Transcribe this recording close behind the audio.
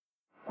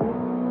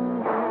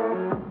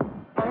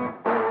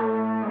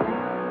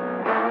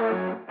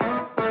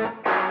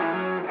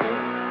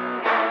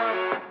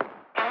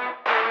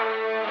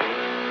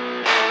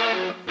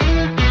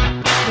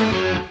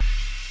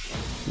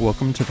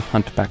welcome to the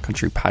Hunt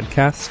Backcountry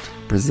podcast,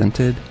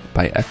 presented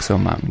by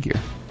Exo Mountain Gear.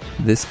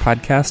 This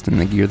podcast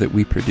and the gear that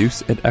we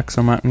produce at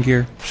Exo Mountain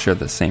Gear share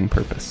the same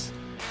purpose: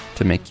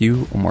 to make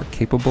you a more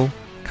capable,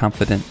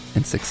 confident,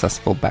 and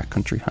successful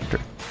backcountry hunter.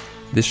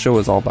 This show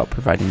is all about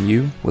providing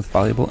you with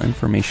valuable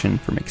information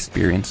from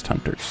experienced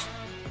hunters.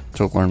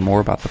 To learn more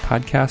about the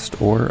podcast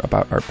or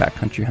about our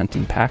backcountry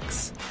hunting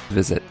packs,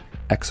 visit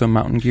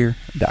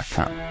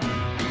exomountaingear.com.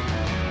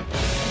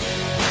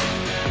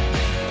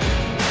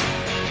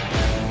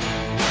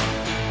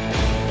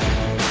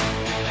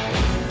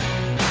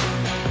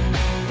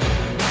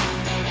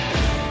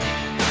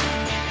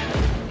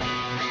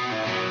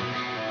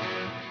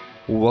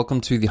 Welcome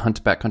to the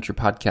Hunt Backcountry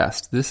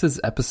podcast. This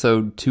is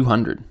episode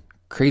 200.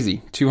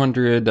 Crazy.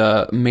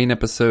 200 main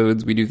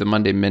episodes. We do the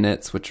Monday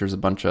Minutes, which there's a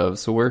bunch of.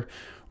 So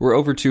we're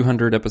over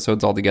 200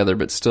 episodes altogether,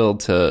 but still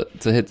to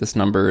hit this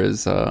number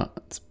is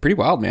it's pretty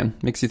wild, man.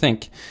 Makes you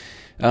think.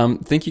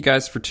 Thank you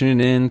guys for tuning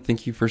in.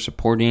 Thank you for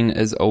supporting.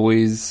 As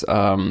always,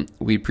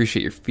 we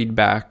appreciate your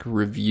feedback,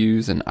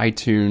 reviews, and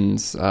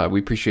iTunes. We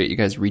appreciate you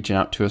guys reaching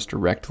out to us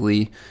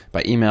directly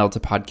by email to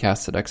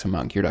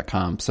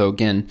podcast@exomountaingear.com. So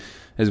again,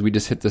 as we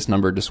just hit this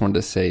number, just wanted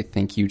to say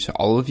thank you to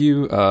all of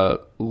you.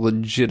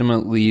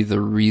 Legitimately,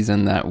 the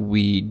reason that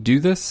we do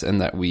this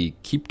and that we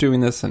keep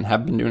doing this and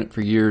have been doing it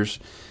for years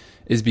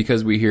is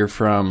because we hear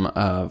from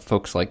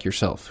folks like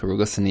yourself who are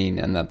listening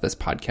and that this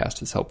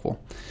podcast is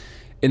helpful.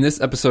 In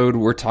this episode,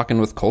 we're talking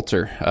with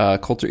Coulter.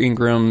 Coulter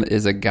Ingram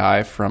is a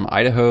guy from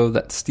Idaho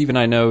that Steve and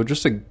I know,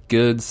 just a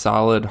good,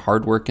 solid,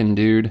 hardworking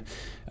dude.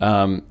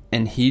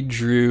 And he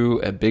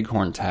drew a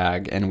Bighorn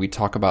tag, and we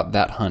talk about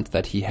that hunt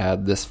that he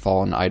had this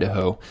fall in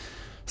Idaho.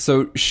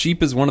 So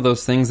sheep is one of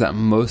those things that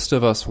most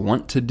of us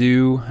want to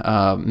do.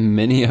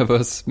 Many of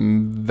us,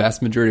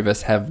 vast majority of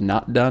us, have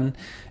not done.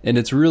 And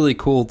it's really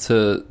cool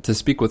to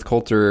speak with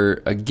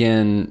Coulter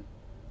again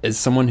as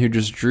someone who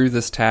just drew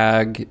this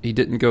tag. He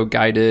didn't go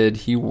guided.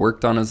 He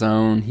worked on his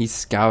own. He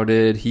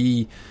scouted.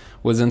 He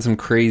was in some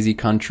crazy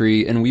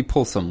country, and we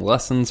pull some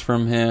lessons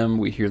from him.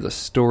 We hear the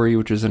story,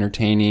 which is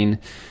entertaining,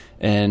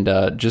 and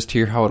just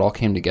hear how it all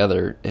came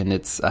together. And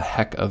it's a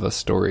heck of a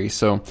story.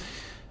 So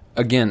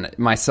again,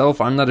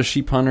 myself, I'm not a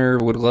sheep hunter,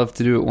 would love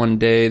to do it one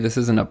day. This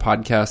isn't a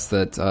podcast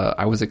that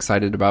I was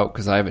excited about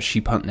because I have a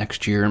sheep hunt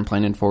next year and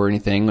planning for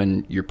anything,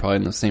 and you're probably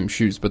in the same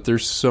shoes. But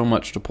there's so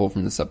much to pull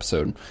from this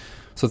episode.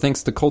 So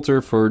thanks to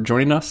Coulter for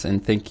joining us,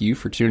 and thank you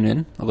for tuning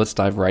in. Let's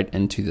dive right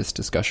into this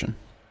discussion.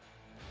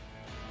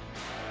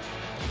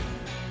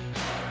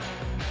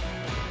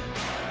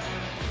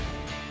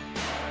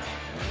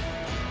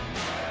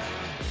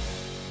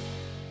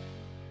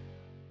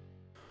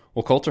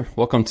 Well, Coulter,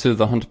 welcome to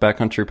the Hunt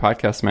Backcountry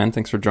podcast, man.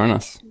 Thanks for joining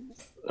us.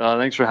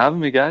 Thanks for having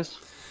me, guys.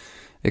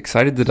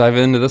 Excited to dive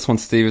into this one,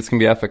 Steve. It's going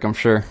to be epic, I'm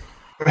sure.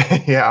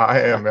 Yeah,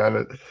 I am,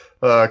 man.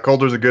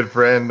 Coulter's a good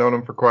friend, known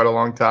him for quite a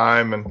long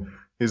time, and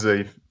he's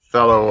a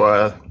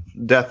fellow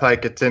death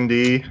hike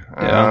attendee.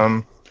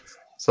 Yeah.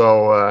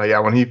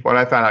 When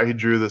I found out he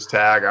drew this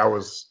tag, I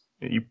was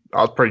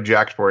pretty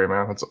jacked for you,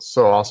 man. That's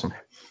so awesome.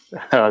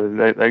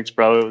 Thanks,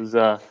 bro. It was.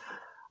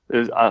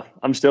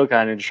 I'm still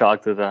kind of in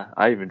shock that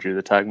I even drew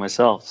the tag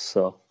myself.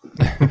 So,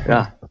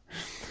 yeah.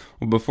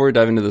 Well, before we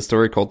dive into the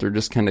story, Coulter,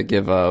 just kind of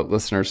give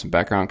listeners some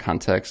background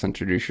context,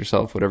 introduce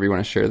yourself, whatever you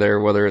want to share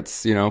there, whether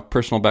it's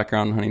personal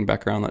background, hunting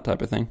background, that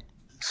type of thing.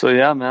 So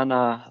yeah, man.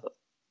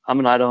 I'm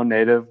an Idaho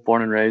native,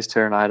 born and raised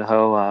here in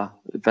Idaho. I've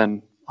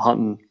been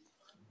hunting.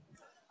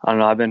 I don't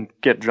know. I've been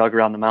getting drugged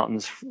around the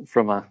mountains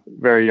from a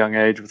very young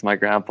age with my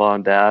grandpa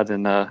and dad.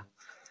 And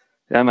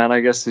yeah, man,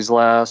 I guess these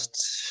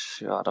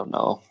last,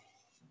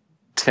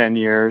 10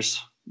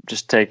 years,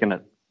 just taking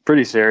it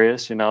pretty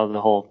serious. The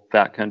whole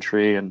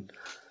backcountry and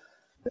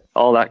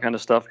all that kind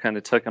of stuff kind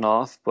of taken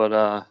off. But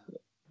I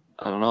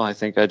don't know. I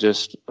think I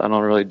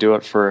don't really do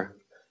it for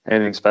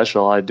anything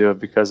special. I do it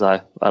because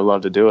I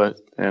love to do it.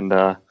 And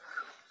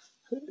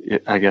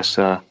I guess,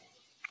 not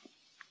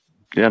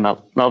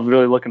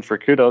really looking for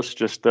kudos,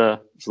 just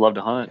love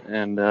to hunt,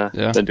 and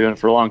been doing it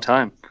for a long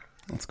time.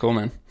 That's cool,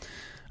 man.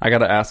 I got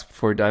to ask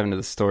before we dive into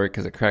the story,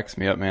 because it cracks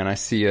me up, man. I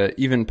see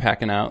even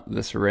packing out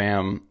this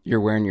ram,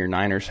 you're wearing your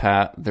Niners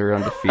hat. They're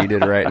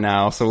undefeated right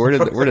now. So where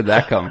did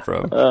that come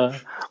from?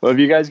 Well, if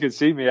you guys could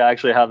see me, I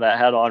actually have that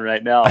hat on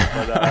right now.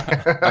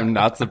 But, I'm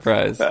not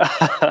surprised. Dude,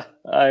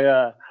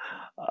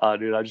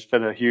 I've just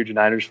been a huge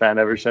Niners fan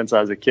ever since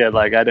I was a kid.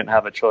 Like, I didn't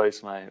have a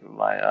choice. My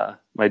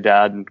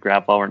dad and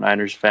grandpa were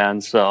Niners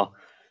fans, so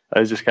it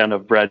was just kind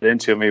of bred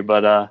into me.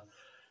 But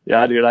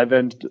yeah,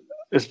 dude,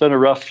 it's been a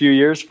rough few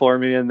years for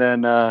me. And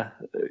then I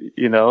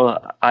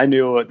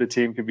knew what the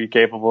team could be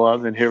capable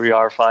of, and here we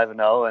are,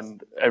 5-0.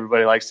 And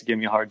everybody likes to give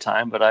me a hard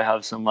time, but I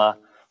have some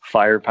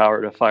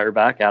firepower to fire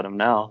back at them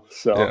now.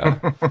 So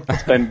yeah.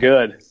 It's been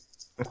good.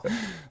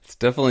 It's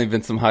definitely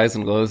been some highs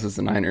and lows as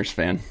a Niners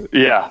fan.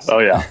 Yeah. Oh,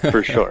 yeah,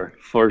 for sure.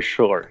 For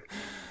sure.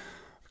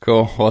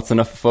 Cool. Well, that's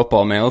enough of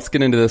football, man. Let's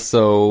get into this.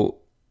 So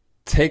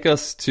take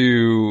us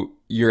to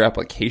your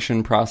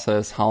application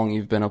process, how long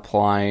you've been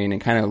applying,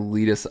 and kind of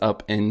lead us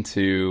up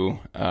into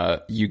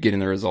you getting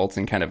the results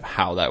and kind of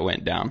how that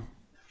went down.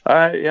 All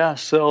right, yeah.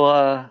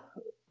 So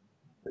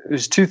it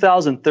was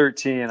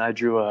 2013. I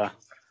drew a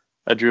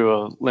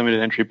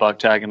limited entry buck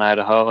tag in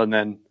Idaho, and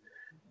then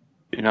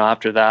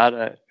after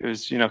that, it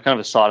was kind of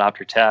a sought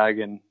after tag,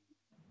 and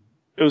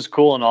it was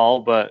cool and all,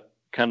 but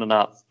kind of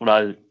not what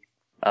I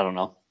don't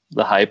know,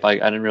 the hype. I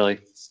didn't really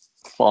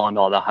fall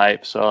into all the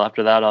hype. So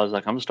after that, I was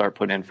like, I'm gonna start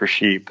putting in for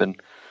sheep,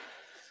 and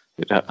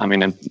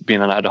and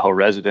being an Idaho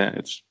resident,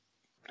 it's,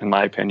 in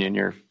my opinion,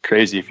 you're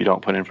crazy if you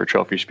don't put in for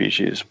trophy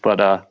species.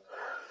 But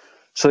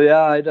so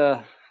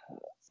yeah,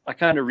 I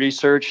kind of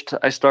researched.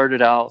 I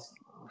started out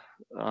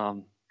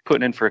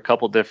putting in for a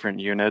couple different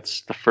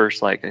units. The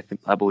first, I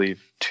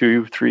believe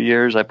 2-3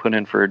 years, I put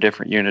in for a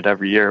different unit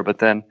every year. But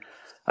then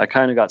I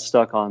kind of got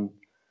stuck on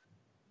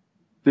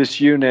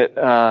this unit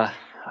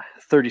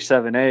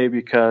 37A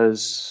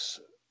because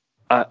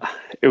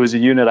it was a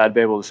unit I'd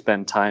be able to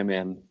spend time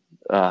in,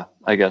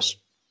 I guess,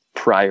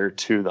 prior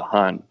to the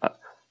hunt.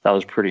 That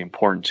was pretty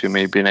important to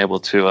me, being able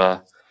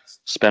to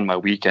spend my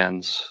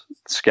weekends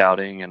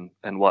scouting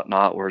and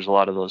whatnot. Whereas a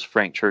lot of those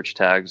Frank Church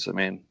tags,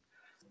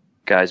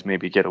 guys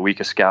maybe get a week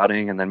of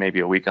scouting and then maybe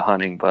a week of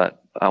hunting,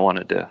 but I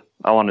wanted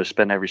to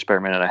spend every spare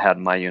minute I had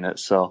in my unit.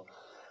 So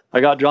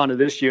I got drawn to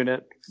this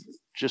unit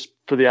just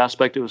for the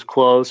aspect it was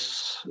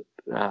close,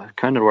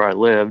 kind of where I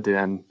lived,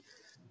 and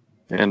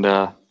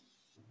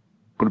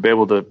would be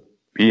able to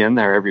be in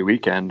there every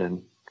weekend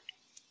and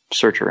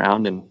search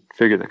around and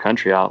figure the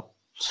country out.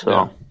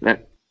 So, yeah.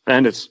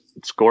 And it's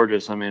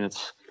gorgeous.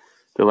 It's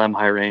the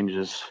Lemhi Range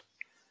is,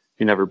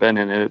 you've never been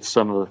in it. It's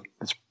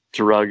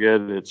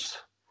rugged. It's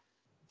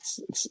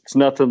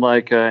nothing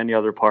like any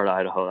other part of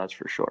Idaho, that's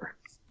for sure.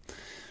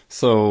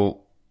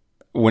 So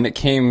when it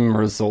came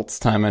results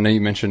time, I know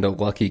you mentioned a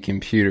lucky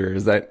computer.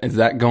 Is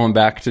that going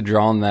back to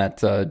drawing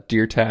that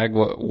deer tag?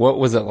 What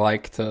was it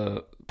like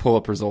to pull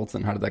up results,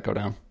 and how did that go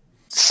down?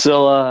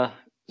 So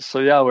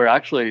yeah, we're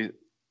actually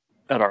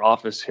at our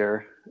office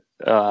here.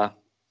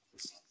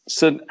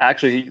 So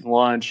actually eating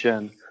lunch,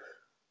 and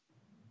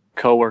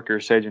coworker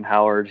Sage and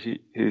Howard,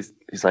 he's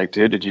like,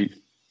 dude,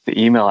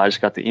 the email? I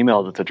just got the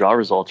email that the draw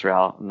results are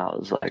out, and I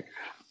was like,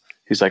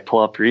 he's like,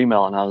 pull up your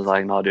email, and I was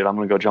like, no, dude, I'm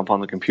gonna go jump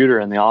on the computer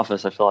in the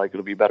office. I feel like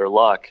it'll be better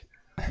luck.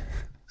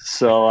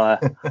 So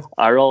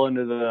I roll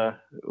into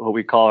what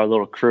we call our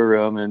little crew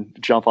room and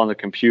jump on the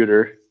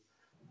computer,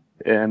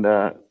 and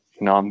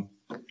I'm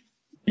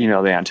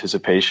the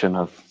anticipation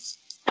of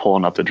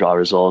pulling up the draw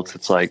results.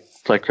 It's like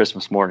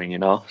Christmas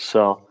morning,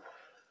 So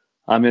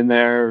I'm in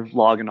there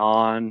logging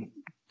on,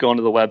 going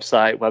to the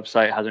website.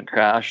 Website hasn't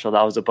crashed, so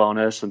that was a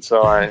bonus. And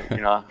so I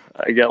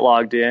get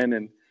logged in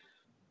and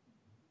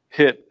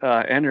hit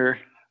enter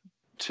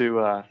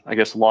to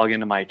log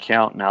into my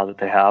account now that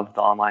they have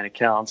the online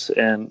accounts.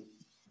 And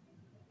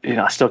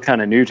still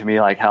kind of new to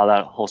me, like how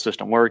that whole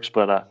system works,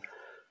 but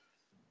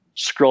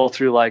scroll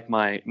through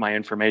my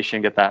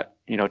information, get that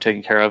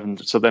taken care of,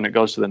 and so then it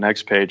goes to the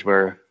next page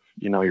where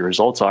your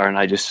results are, and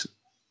I just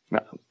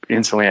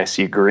instantly I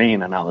see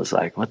green, and I was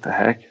like, what the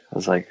heck? I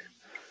was like,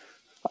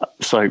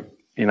 so I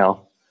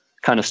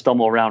kind of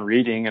stumble around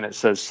reading, and it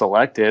says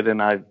selected, and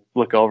I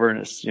look over, and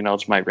it's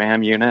it's my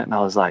RAM unit, and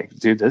I was like,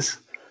 dude,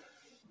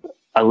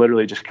 I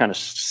literally just kind of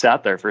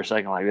sat there for a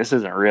second, like, this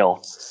isn't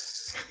real.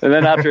 And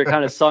then after it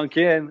kind of sunk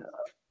in,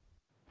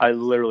 I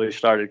literally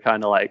started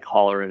kind of like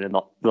hollering, and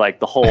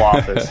the whole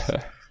office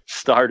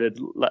started,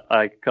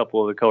 like a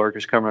couple of the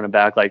coworkers come running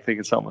back, like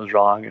thinking something was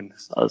wrong. And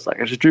I was like,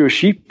 I just drew a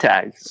sheep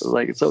tag. I was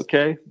like, it's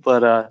okay.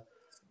 But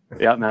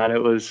yeah, man,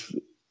 it was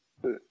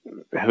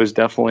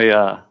definitely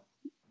a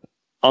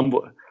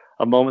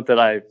moment that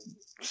I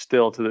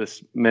still to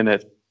this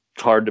minute,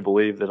 it's hard to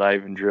believe that I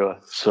even drew it.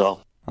 So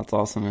that's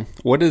awesome, man.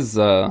 What is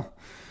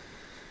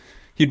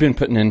you'd been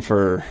putting in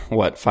for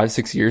what,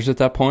 5-6 years at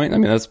that point?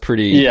 That's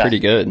pretty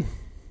good.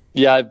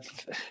 Yeah,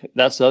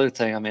 that's the other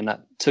thing.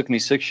 That took me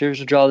 6 years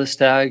to draw this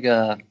tag.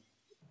 I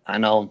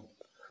know.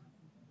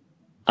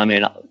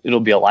 It'll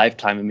be a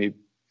lifetime of me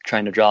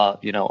trying to draw,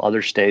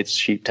 other states'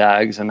 sheep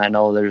tags, and I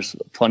know there's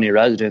plenty of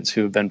residents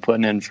who have been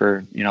putting in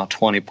for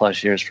 20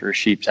 plus years for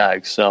sheep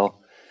tags. So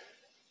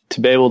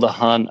to be able to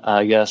hunt,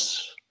 I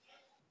guess,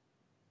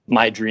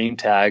 my dream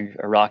tag,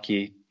 a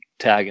Rocky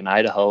tag in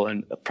Idaho,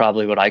 and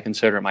probably what I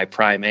consider my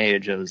prime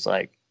age, it was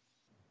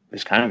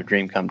kind of a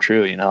dream come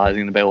true. I was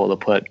going to be able to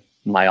put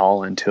my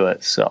all into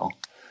it. So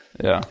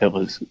yeah, it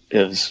was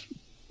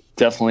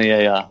definitely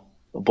a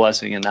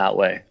blessing in that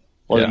way.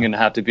 Wasn't going to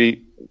have to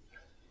be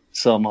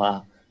some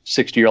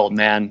 60-year-old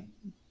man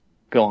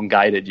going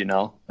guided,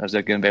 I was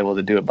going to be able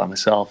to do it by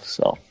myself.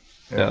 So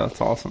yeah, that's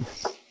awesome.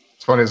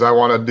 It's funny, is I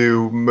want to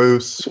do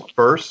moose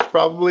first,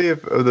 probably,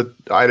 of the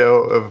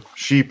Idaho, of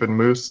sheep and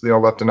moose,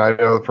 left in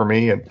Idaho for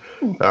me. And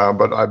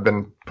but I've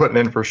been putting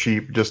in for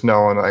sheep, just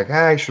knowing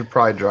I should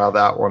probably draw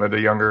that one at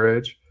a younger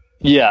age.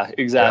 Yeah,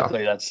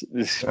 exactly. Yeah.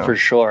 That's for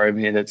sure.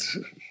 It's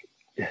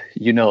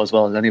as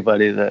well as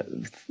anybody that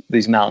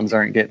these mountains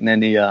aren't getting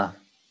any more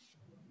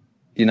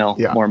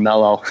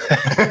mellow.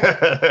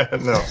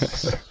 No.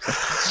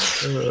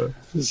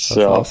 That's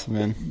awesome,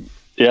 man.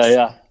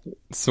 Yeah.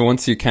 So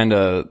once you kind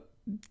of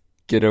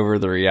get over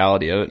the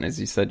reality of it. And as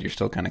you said, you're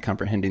still kind of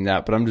comprehending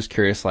that. But I'm just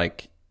curious,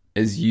 like,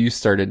 as you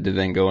started to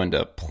then go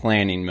into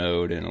planning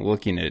mode and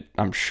looking at,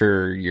 I'm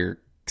sure, your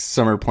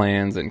summer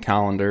plans and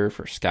calendar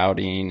for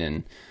scouting,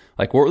 and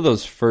like, what were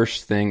those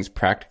first things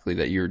practically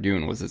that you were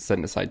doing? Was it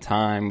setting aside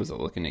time? Was it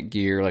looking at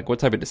gear? Like, what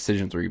type of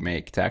decisions were you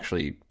make to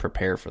actually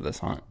prepare for this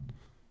hunt?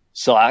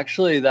 So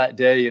actually that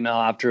day,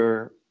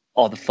 after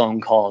all the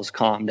phone calls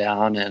calmed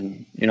down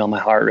and, my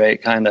heart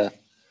rate kind of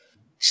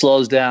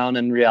slows down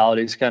and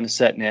reality's kind of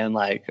setting in,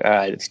 like, all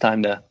right, it's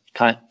time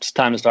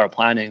to start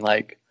planning.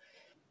 Like,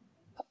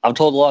 I've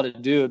told a lot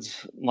of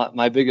dudes,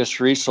 my biggest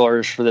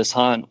resource for this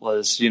hunt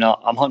was,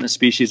 I'm hunting a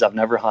species I've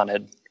never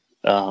hunted,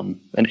 an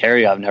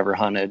area I've never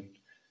hunted.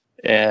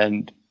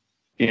 And,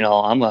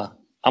 I'm a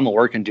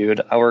working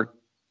dude. I work,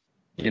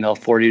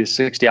 40 to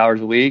 60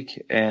 hours a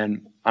week,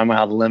 and I'm going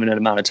to have a limited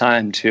amount of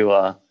time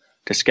to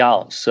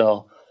scout.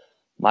 So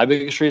my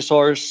biggest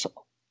resource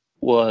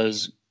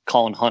was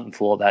calling Hunting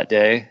Fool that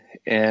day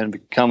and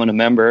becoming a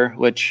member,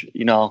 which,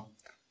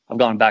 I've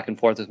gone back and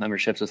forth with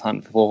memberships with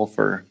Hunting Fool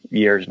for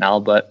years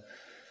now, but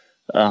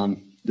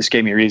this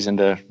gave me a reason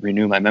to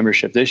renew my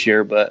membership this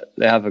year. But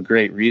they have a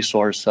great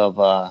resource of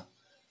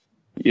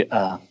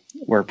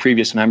where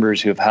previous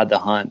members who have had the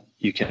hunt,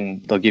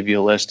 they'll give you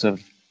a list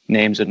of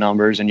names and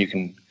numbers, and you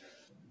can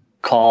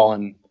call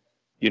and,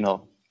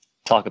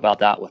 talk about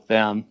that with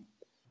them.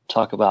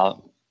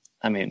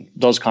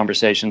 Those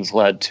conversations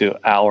led to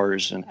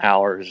hours and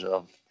hours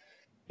of,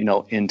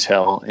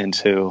 intel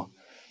into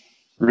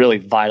really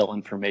vital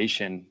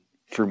information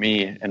for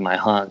me and my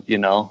hunt.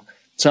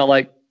 It's not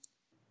like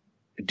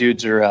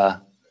dudes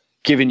are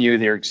giving you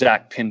their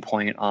exact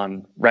pinpoint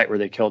on right where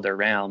they killed their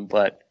ram,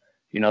 but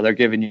they're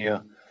giving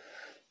you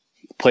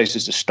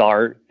places to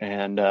start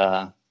and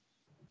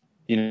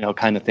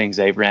kind of things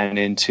they've ran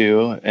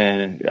into.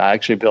 And I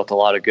actually built a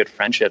lot of good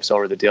friendships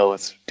over the deal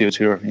with dudes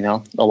who are,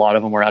 a lot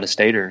of them were out of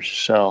staters.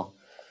 So,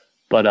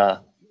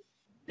 but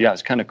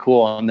it's kind of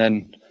cool. And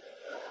then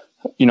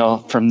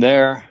from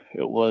there,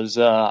 it was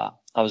I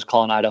was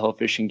calling Idaho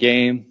Fish and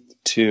Game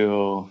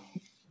to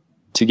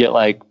get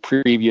like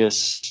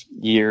previous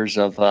years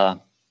of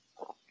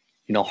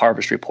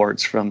harvest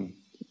reports from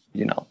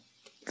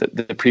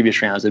the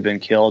previous rams that had been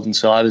killed. And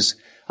so I was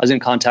in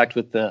contact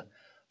with the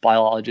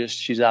biologist.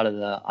 She's out of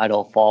the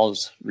Idaho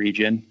Falls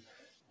region,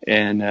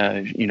 and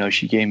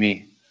she gave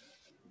me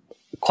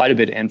quite a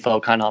bit of info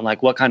kind of on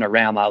like what kind of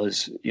ram I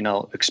was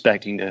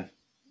expecting to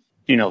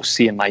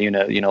see in my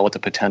unit, what the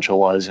potential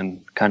was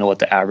and kind of what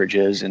the average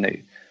is. And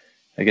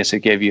I guess it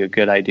gave you a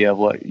good idea of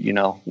what,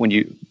 when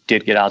you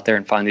did get out there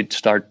and finally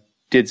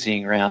did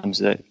seeing rams,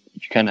 that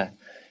you kind of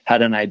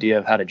had an idea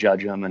of how to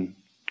judge them and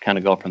kind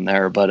of go from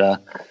there.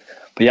 But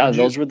yeah,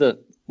 those were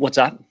what's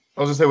that?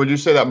 I was gonna say, would you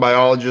say that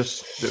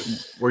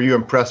biologist, were you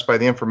impressed by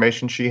the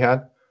information she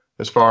had?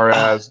 As far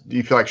as, do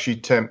you feel like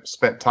she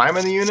spent time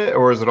in the unit,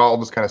 or is it all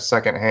just kind of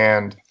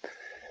secondhand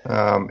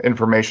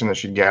information that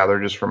she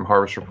gathered just from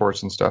harvest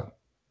reports and stuff?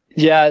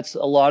 Yeah,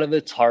 a lot of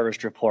it's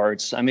harvest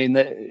reports. I mean,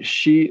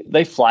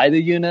 they fly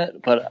the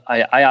unit, but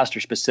I asked her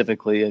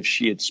specifically if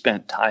she had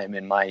spent time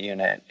in my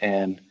unit,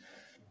 and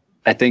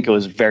I think it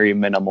was very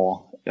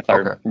minimal, if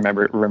I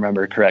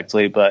remember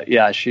correctly. But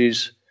yeah,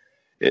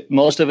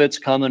 most of it's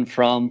coming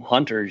from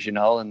hunters,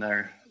 and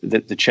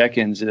the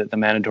check-ins, the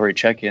mandatory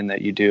check-in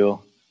that you do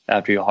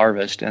after you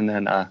harvest, and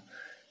then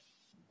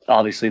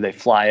obviously they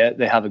fly it.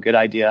 They have a good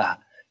idea,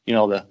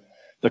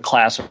 the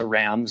class of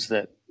rams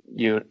that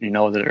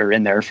that are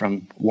in there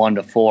from 1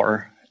 to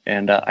 4,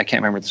 and I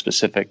can't remember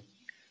the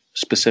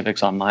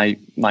specifics on my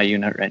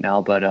unit right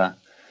now, but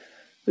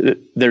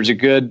there's a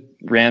good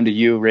ram to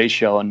ewe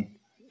ratio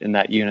in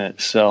that unit,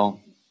 so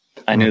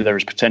I knew there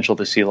was potential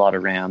to see a lot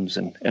of rams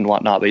and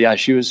whatnot. But yeah,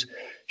 she was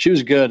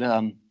good.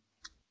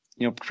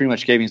 Pretty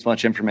much gave me as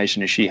much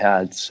information as she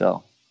had,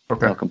 so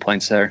no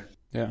complaints there.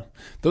 Yeah,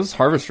 those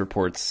harvest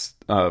reports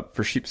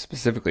for sheep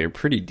specifically are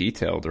pretty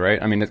detailed,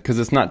 right? I mean, because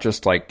it's not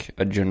just like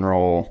a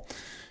general,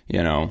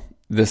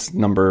 this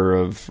number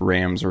of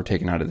rams were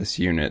taken out of this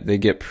unit. They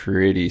get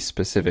pretty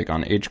specific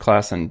on age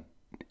class and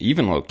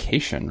even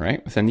location,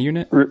 right, within the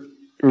unit?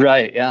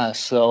 Right, yeah.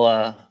 So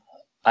I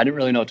didn't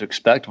really know what to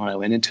expect when I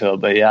went into it.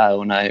 But yeah,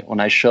 when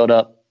I showed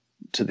up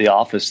to the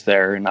office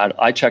there, and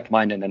I checked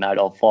mine in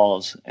Idaho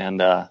Falls, and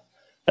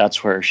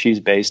that's where she's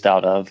based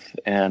out of.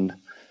 And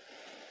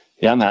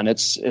yeah, man,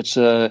 it's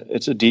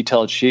a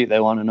detailed sheet. They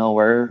want to know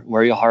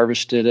where you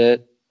harvested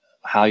it,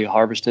 how you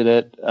harvested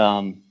it.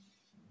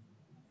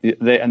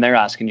 They're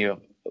asking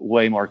you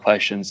way more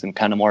questions and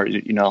kind of more,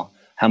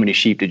 how many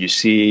sheep did you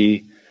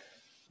see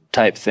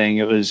type thing.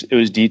 It was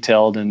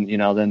detailed, and,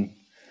 then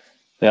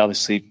they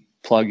obviously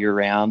plug your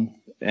ram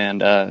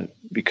and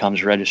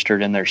becomes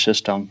registered in their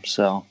system.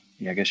 So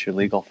I guess you're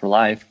legal for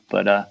life,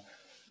 but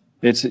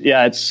it's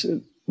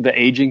the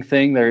aging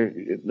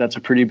thing. That's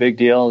a pretty big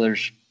deal.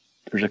 There's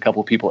a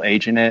couple people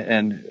aging it,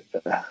 and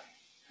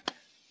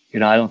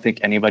I don't think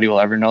anybody will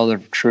ever know the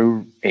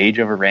true age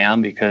of a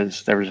ram,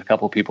 because there was a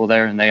couple people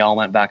there and they all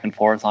went back and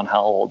forth on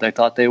how old they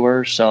thought they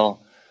were. So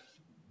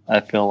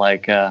I feel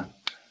like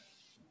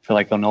feel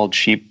like an old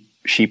sheep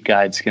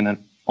guide's gonna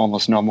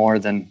almost know more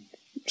than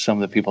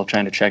some of the people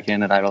trying to check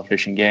in at Idaho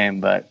Fish and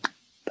Game, but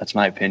that's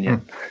my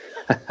opinion.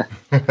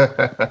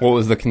 What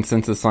was the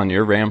consensus on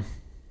your ram,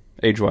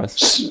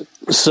 age-wise?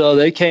 So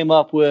they came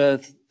up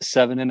with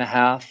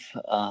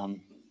 7.5.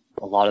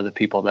 A lot of the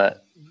people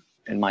that,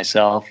 and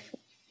myself,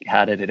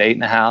 had it at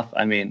 8.5.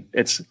 I mean,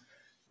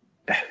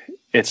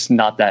 it's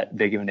not that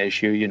big of an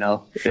issue, you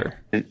know. Sure.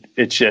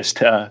 It's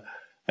just, I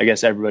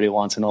guess everybody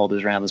wants an old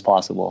as ram as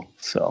possible.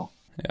 So.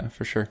 Yeah,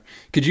 for sure.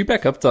 Could you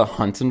back up to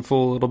Huntin'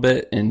 Fool a little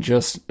bit? And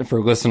just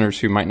for listeners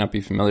who might not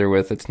be familiar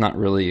with, it's not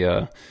really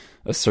a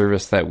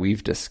service that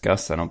we've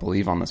discussed, I don't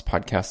believe, on this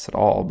podcast at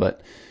all.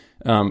 But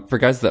for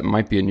guys that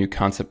might be a new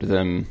concept to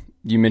them,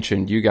 you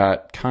mentioned you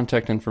got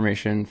contact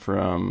information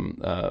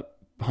from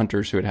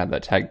hunters who had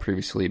that tag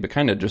previously, but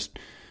kind of just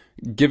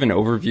give an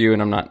overview.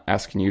 And I'm not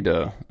asking you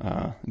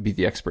to be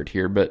the expert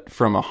here, but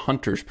from a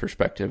hunter's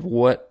perspective,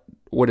 what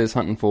is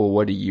Huntin' Fool?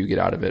 What do you get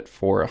out of it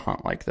for a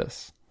hunt like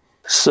this?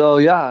 So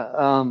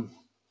yeah,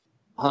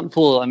 Huntin'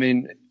 Fool, I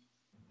mean,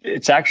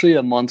 it's actually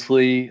a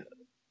monthly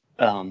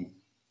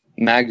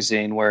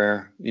magazine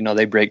where, you know,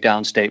 they break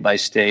down state by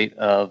state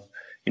of,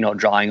 you know,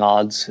 drawing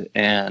odds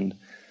and,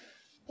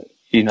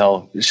 you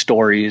know,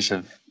 stories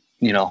of,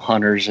 you know,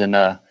 hunters. And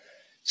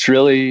it's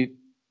really,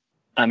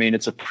 I mean,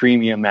 it's a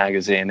premium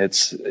magazine.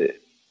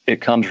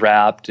 It comes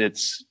wrapped.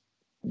 It's,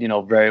 you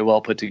know, very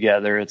well put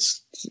together.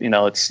 It's, you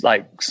know, it's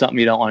like something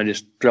you don't want to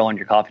just throw on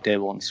your coffee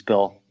table and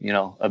spill, you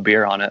know, a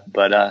beer on it.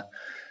 But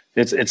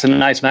it's a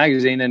nice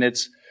magazine, and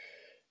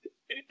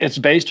it's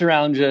based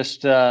around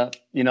just,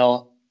 you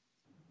know,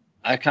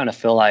 I kind of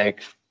feel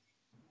like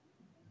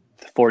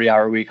the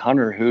 40-hour-a-week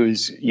hunter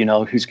who's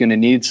going to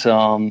need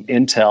some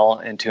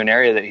intel into an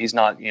area that he's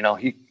not, you know,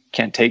 he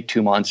can't take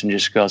 2 months and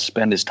just go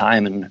spend his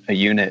time in a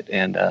unit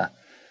and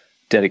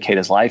dedicate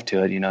his life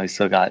to it. You know, he's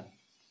still got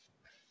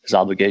his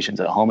obligations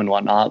at home and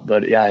whatnot.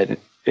 But yeah,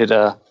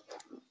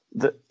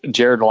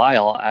 Jared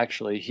Lyle,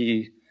 actually,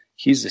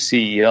 he's the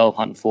CEO of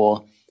Huntin'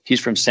 Fool.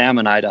 He's from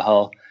Salmon,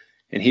 Idaho,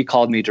 and he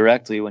called me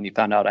directly when he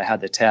found out I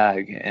had the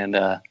tag, and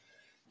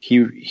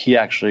he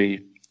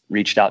actually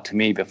reached out to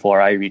me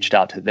before I reached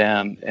out to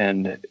them,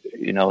 and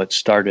you know, it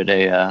started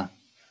a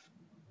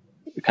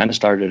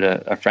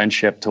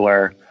friendship to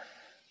where,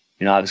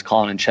 you know, I was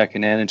calling and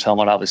checking in and telling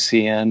what I was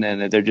seeing,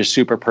 and they're just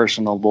super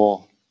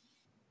personable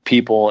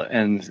people,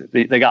 and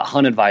they got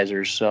hunt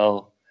advisors.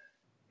 So,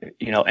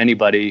 you know, any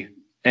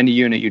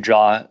unit you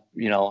draw,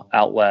 you know,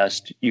 out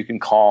west, you can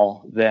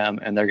call them,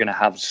 and they're going to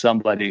have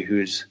somebody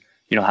who's,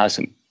 you know, has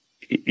some,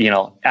 you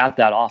know, at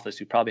that office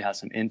who probably has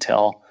some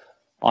intel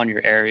on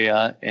your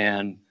area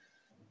and,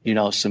 you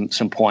know, some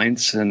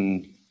points,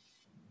 and,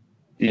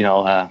 you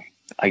know,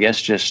 I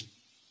guess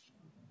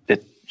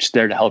it's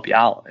there to help you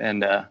out.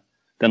 And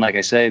then, like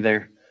I say,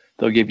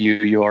 they'll give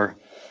you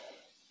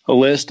a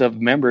list of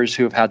members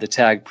who have had the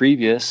tag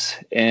previous,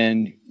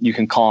 and you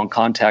can call and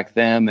contact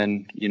them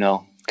and, you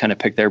know, kind of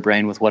pick their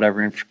brain with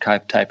whatever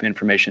type of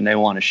information they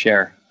want to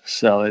share.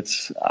 So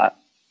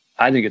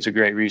I think it's a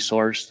great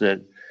resource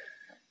that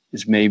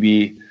is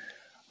maybe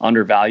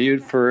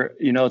undervalued for,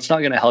 you know, it's not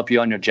going to help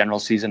you on your general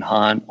season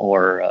hunt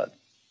or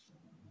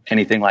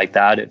anything like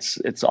that.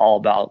 It's all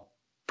about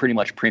pretty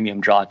much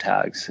premium draw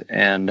tags.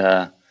 And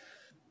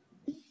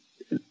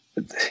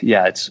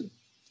yeah,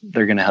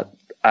 they're going to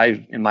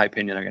in my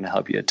opinion, they're going to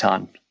help you a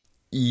ton.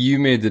 You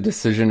made the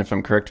decision, if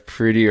I'm correct,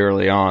 pretty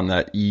early on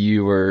that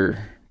you were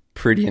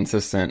pretty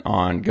insistent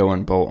on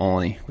going bow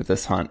only with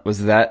this hunt.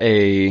 Was that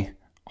a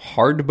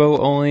hard bow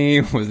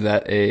only? Was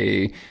that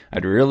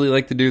I'd really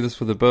like to do this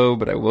with a bow,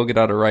 but I will get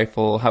out a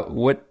rifle?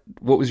 What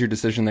was your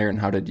decision there, and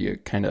how did you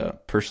kind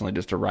of personally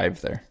just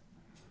arrive there?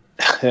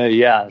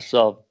 Yeah.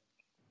 So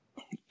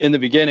in the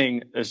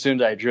beginning, as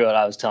soon as I drew it,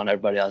 I was telling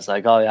everybody, I was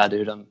like, oh yeah,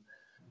 dude, I'm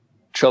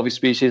trophy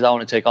species. I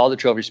want to take all the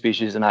trophy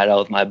species in Idaho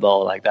with my bow.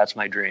 Like, that's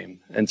my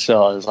dream. And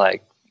so I was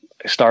like,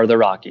 Star of the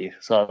Rocky.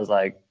 So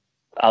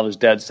I was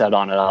dead set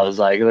on it. I was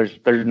like,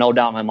 there's no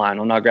doubt in my mind,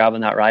 I'm not grabbing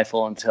that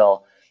rifle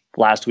until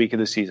last week of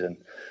the season.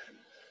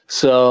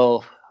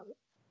 So,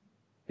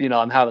 you know,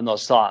 I'm having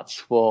those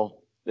thoughts. Well,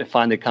 it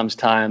finally comes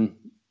time,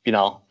 you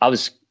know,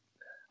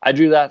 I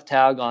drew that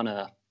tag on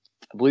I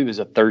believe it was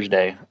a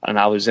Thursday, and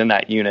I was in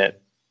that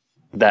unit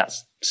that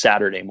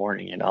Saturday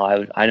morning. You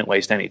know, I didn't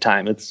waste any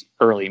time. It's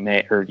early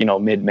May, or, you know,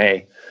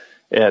 mid-May,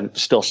 and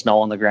still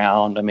snow on the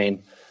ground. I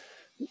mean,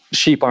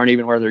 sheep aren't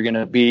even where they're going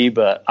to be,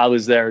 but I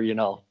was there, you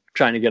know,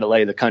 trying to get a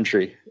lay of the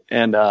country.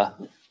 And,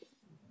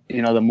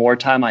 you know, the more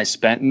time I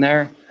spent in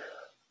there,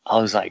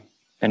 I was like,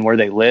 and where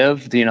they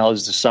lived, you know,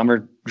 as the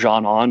summer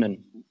drawn on,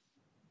 and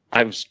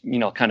I was, you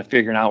know, kind of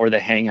figuring out where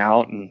they hang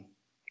out. And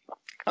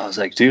I was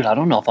like, dude, I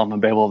don't know if I'm going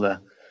to be able to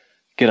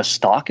get a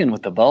stalk in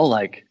with the bow.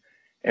 Like,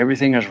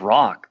 everything is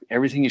rock.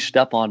 Everything you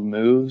step on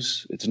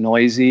moves. It's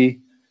noisy.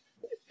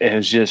 It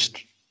was just,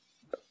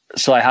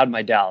 so I had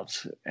my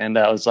doubts, and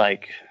I was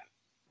like,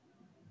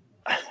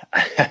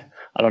 I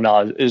don't know.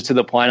 It was to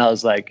the point I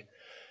was like,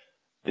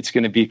 it's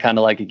going to be kind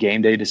of like a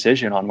game day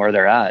decision on where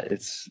they're at.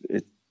 It's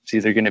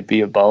it's either going to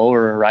be a bow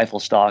or a rifle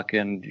stock.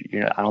 And,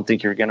 I don't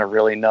think you're going to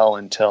really know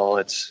until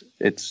it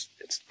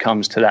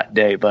comes to that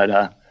day.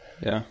 But,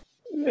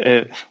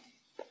 it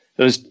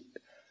was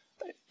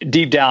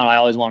deep down. I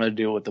always wanted to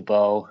do it with the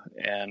bow.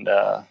 And,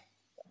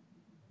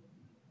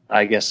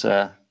 I guess,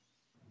 I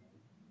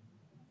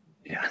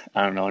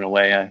don't know, in a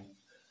way I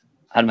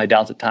had my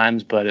doubts at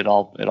times, but it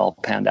all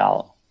panned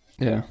out.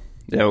 Yeah.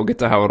 We'll get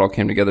to how it all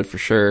came together for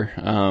sure.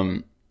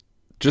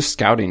 Just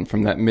scouting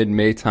from that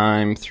mid-May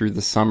time through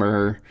the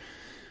summer,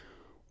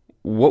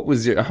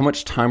 how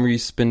much time were you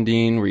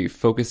spending? Were you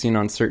focusing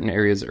on certain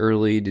areas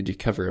early? Did you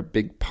cover a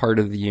big part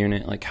of the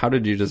unit? Like, how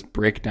did you just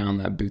break down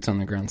that boots on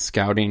the ground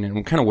scouting,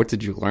 and kind of what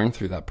did you learn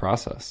through that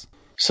process?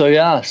 So,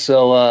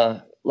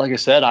 like I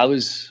said, I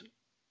was,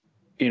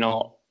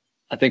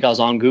 I think I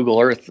was on Google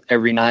Earth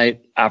every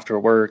night after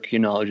work,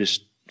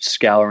 just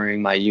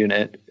scouring my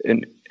unit,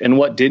 and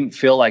what didn't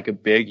feel like a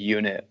big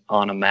unit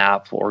on a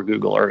map or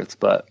Google Earth.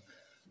 But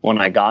when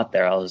I got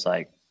there, I was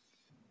like,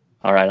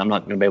 all right, I'm not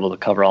going to be able to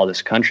cover all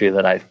this country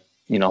that I,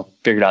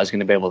 figured I was going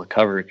to be able to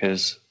cover,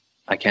 because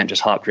I can't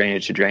just hop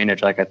drainage to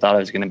drainage like I thought I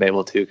was going to be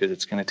able to, because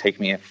it's going to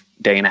take me a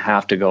day and a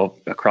half to go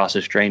across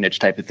this drainage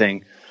type of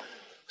thing.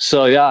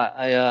 So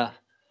I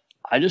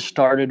just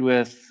started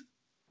with,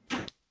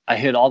 I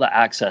hit all the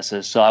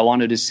accesses. So I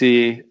wanted to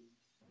see,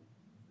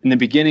 in the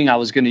beginning, I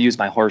was going to use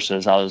my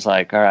horses. I was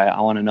like, all right,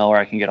 I want to know where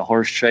I can get a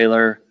horse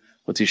trailer,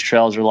 what these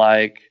trails are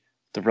like,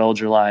 the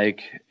roads are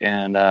like.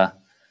 And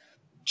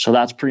so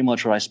that's pretty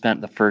much what I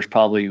spent the first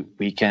probably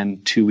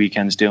weekend, 2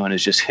 weekends doing,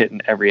 is just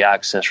hitting every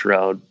access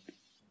road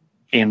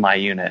in my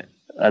unit.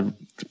 I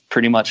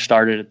pretty much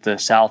started at the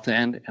south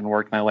end and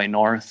worked my way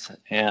north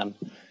and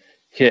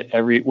hit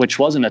which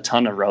wasn't a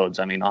ton of roads.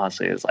 I mean,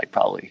 honestly, it was like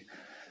probably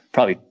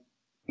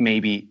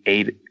maybe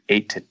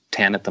eight to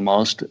 10 at the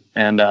most.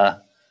 And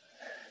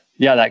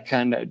that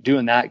kind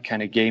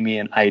of gave me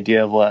an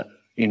idea of what,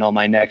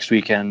 my next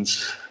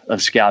weekends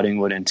of scouting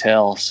would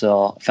entail.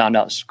 So I found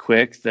out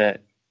quick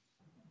that,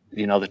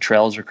 the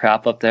trails are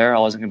crap up there. I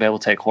wasn't gonna be able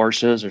to take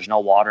horses. There's no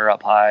water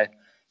up high.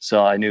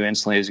 So I knew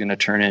instantly it was going to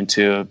turn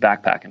into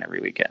backpacking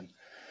every weekend.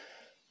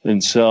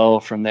 And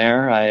so from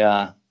there,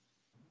 I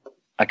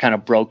kind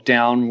of broke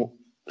down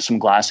some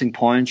glassing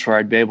points where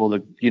I'd be able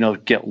to,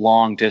 get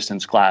long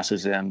distance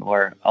glasses in,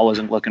 where I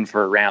wasn't looking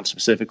for a ramp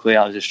specifically.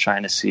 I was just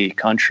trying to see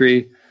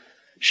country,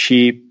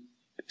 sheep,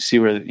 see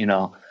where,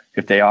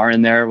 if they are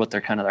in there, what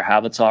their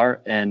habits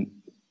are. And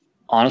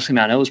honestly,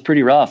 man, it was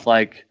pretty rough.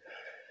 Like,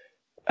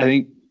 I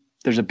think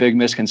there's a big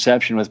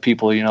misconception with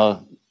people,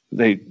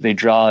 they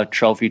draw a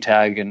trophy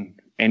tag in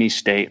any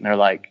state and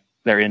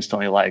they're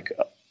instantly like,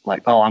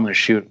 oh, I'm going to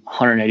shoot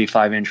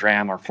 185 inch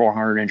ram or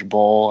 400 inch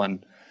bull.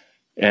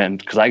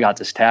 And cause I got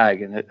this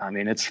tag, and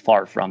it's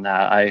far from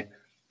that.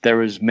 There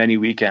was many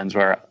weekends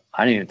where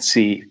I didn't even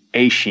see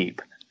a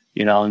sheep,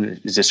 and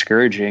it's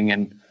discouraging.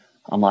 And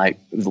I'm like,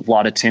 there's a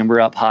lot of timber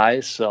up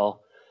high. So,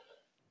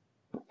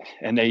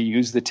 and they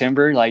use the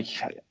timber. Like,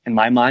 in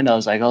my mind, I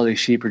was like, oh, these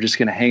sheep are just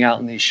going to hang out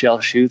in these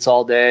shell chutes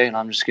all day, and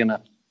I'm just going to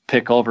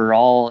pick over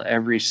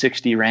every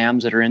 60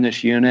 rams that are in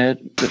this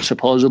unit,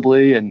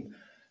 supposedly, and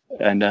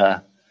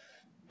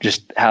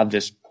just have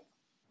this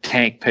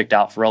tank picked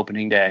out for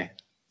opening day.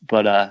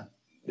 But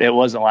it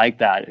wasn't like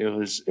that. It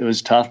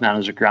was tough, man. It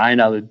was a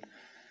grind. I would,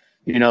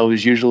 it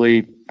was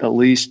usually at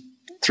least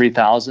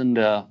 3,000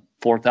 to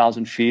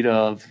 4,000 feet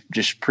of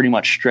just pretty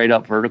much straight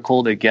up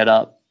vertical to get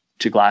up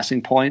to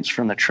glassing points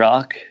from the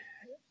truck,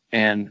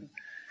 and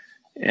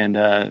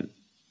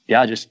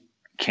just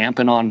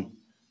camping on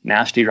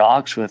nasty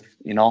rocks with,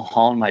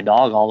 hauling my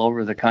dog all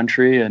over the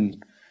country.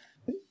 And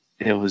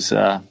it was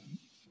the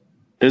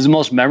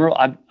most memorable.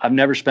 I've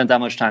never spent that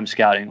much time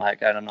scouting.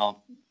 Like, I don't know,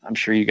 I'm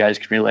sure you guys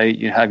can relate.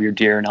 You have your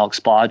deer and elk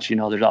spots,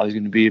 there's always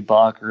going to be a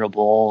buck or a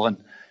bull, and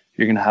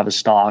you're going to have a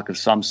stock of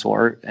some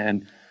sort,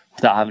 and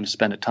without having to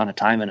spend a ton of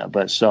time in it.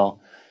 But so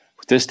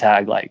with this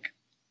tag, like,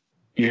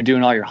 you're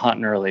doing all your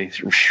hunting early.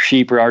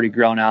 Sheep are already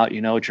grown out.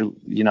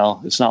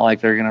 It's not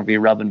like they're going to be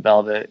rubbing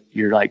velvet.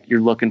 You're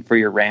looking for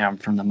your ram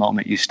from the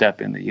moment you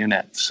step in the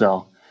unit.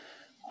 So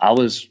I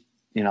was,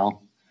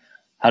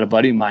 had a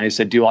buddy of mine who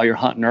said, do all your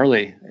hunting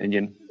early.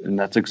 And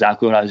that's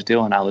exactly what I was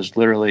doing. I was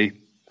literally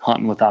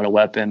hunting without a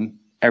weapon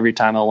every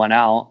time I went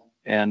out.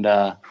 And,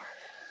 it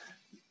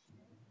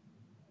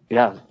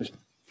was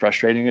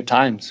frustrating at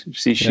times. You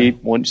see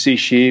sheep, wouldn't see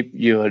sheep.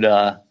 You'd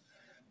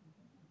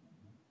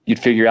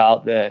figure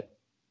out that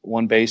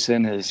one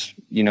basin is,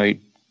 you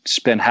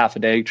spend half a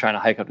day trying to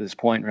hike up to this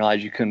point and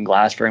realize you couldn't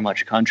glass very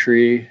much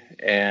country.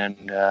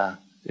 And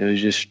it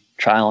was just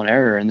trial and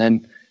error. And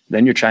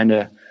then you're trying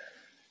to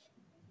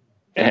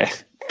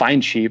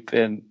find sheep.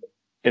 And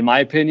in my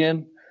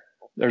opinion,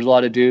 there's a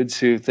lot of dudes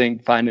who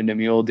think finding a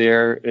mule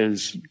deer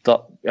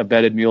a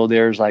bedded mule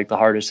deer is like the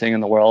hardest thing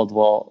in the world.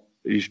 Well,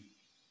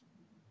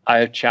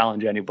 I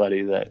challenge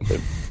anybody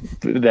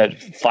that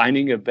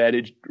finding a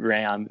bedded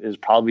ram is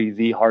probably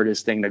the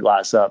hardest thing to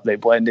glass up. They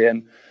blend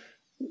in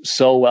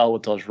so well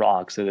with those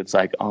rocks that it's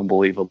like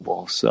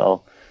unbelievable.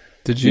 So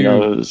Did you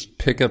know, it was,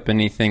 pick up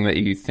anything that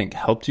you think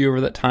helped you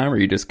over that time, or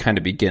you just kind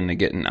of begin to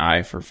get an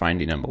eye for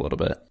finding them a little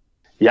bit?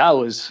 yeah,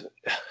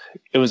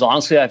 it was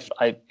honestly,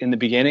 I in the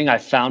beginning, I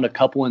found a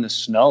couple in the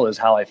snow is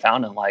how I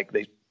found them. Like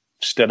they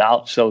stood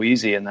out so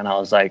easy. And then I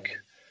was like,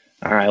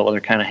 all right, well, they're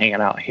kind of hanging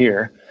out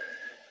here.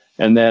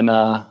 And then,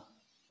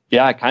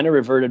 yeah, I kind of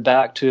reverted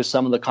back to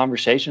some of the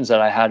conversations that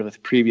I had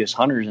with previous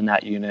hunters in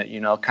that unit, you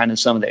know, kind of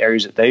some of the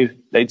areas that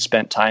they'd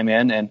spent time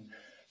in. And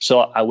so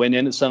I went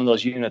into some of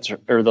those units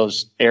or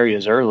those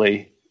areas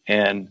early,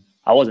 and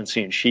I wasn't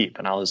seeing sheep.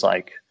 And I was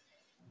like,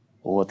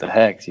 well, what the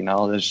heck? You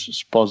know, there's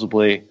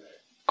supposedly,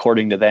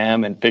 according to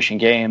them and Fish and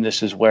Game,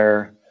 this is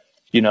where,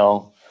 you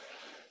know,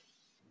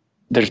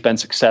 there's been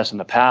success in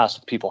the past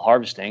with people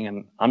harvesting,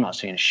 and I'm not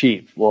seeing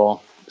sheep.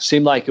 Well, it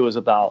seemed like it was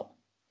about,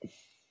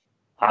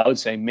 I would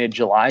say,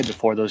 mid-July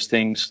before those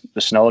things,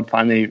 the snow had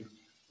finally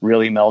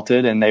really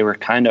melted, and they were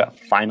kind of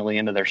finally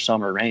into their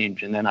summer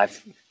range. And then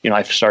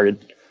I've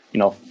started, you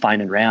know,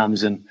 finding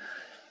rams and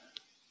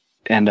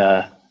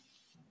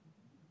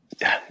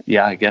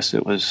yeah, I guess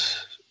it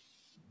was,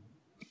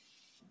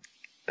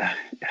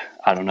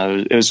 I don't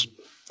know. It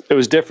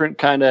was different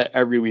kind of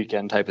every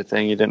weekend type of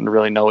thing. You didn't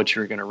really know what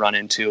you were going to run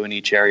into in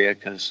each area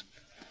because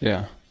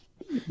you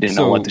didn't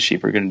know what the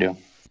sheep were going to do.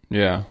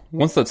 Yeah.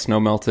 Once that snow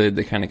melted,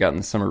 they kind of got in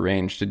the summer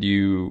range. Did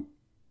you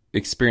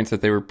experience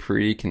that they were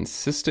pretty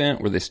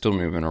consistent? Were they still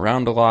moving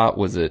around a lot?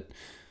 Was it,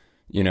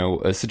 you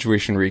know, a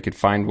situation where you could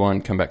find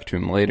one, come back to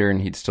him later,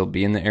 and he'd still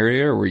be in the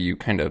area? Or were you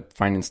kind of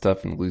finding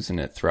stuff and losing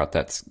it throughout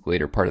that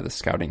later part of the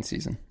scouting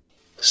season?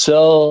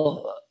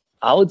 So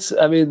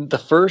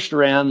the first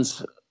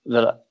rams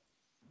that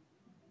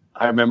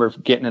I remember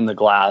getting in the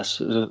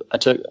glass, I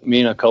took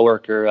me and a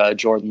coworker,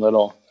 Jordan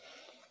Little.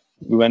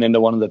 We went into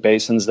one of the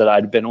basins that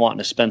I'd been wanting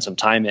to spend some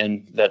time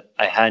in that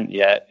I hadn't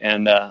yet.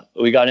 And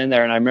we got in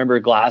there, and I remember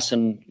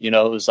glassing, you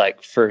know, it was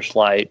like first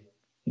light,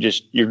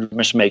 you're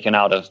just making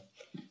out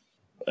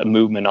a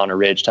movement on a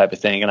ridge type of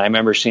thing. And I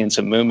remember seeing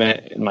some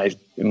movement in my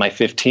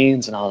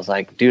 15s, and I was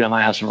like, dude, I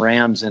might have some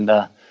rams. And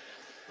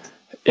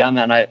yeah,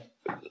 man,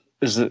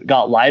 as it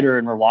got lighter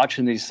and we're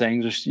watching these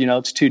things, you know,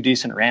 it's two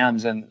decent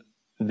rams, and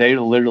they're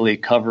literally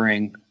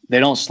covering, they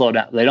don't slow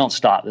down, they don't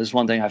stop. This is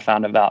one thing I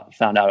found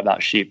out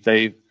about sheep.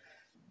 They,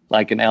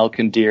 like an elk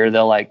and deer,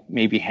 they'll like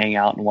maybe hang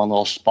out in one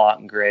little spot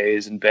and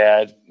graze in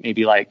bed,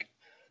 maybe like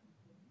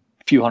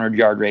a few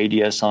 100-yard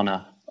radius on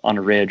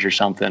a ridge or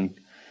something.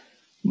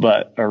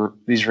 But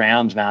these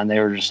rams, man, they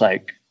were just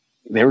like,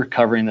 they were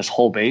covering this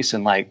whole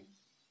basin, like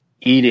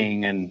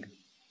eating, and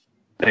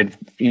they'd,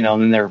 you know,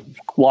 then they'd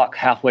walk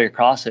halfway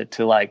across it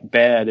to like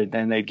bed, and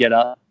then they'd get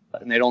up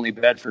and they'd only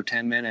bed for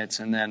 10 minutes.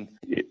 And then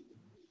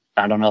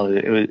I don't know,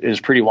 it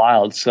was pretty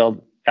wild.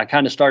 So I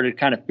kind of started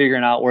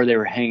figuring out where they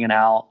were hanging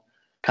out,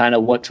 kind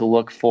of what to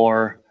look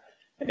for.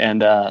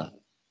 And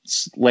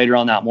later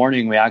on that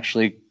morning, we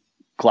actually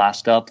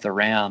glassed up the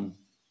ram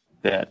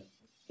that,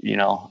 you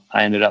know,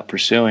 I ended up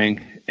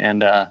pursuing.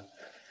 And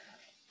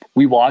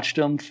we watched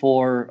them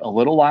for a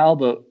little while,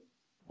 but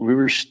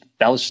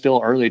that was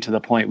still early to the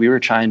point we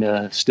were trying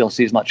to still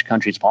see as much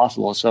country as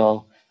possible.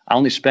 So I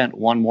only spent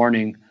one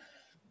morning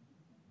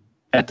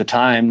at the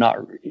time,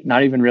 not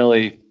even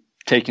really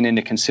taking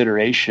into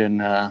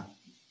consideration,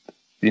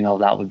 you know,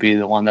 that would be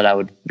the one that I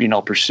would, you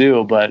know,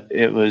 pursue, but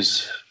there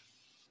was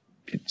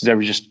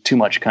just too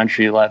much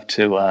country left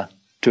to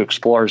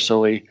explore.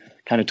 So we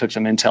kind of took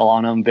some intel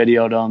on them,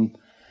 videoed them,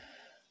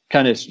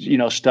 kind of, you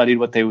know, studied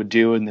what they would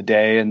do in the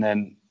day. And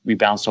then we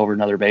bounced over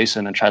another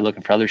basin and tried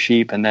looking for other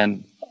sheep. And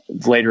then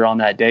later on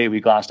that day,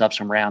 we glassed up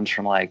some rams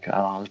from like, it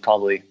was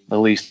probably at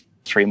least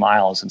 3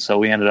 miles. And so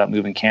we ended up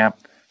moving camp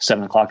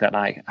 7:00 that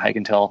night, hiking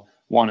until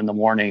 1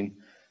 a.m,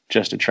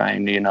 just to try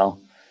and, you know,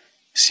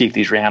 see if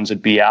these rams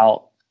would be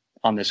out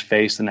on this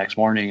face the next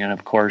morning. And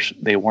of course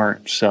they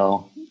weren't.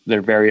 So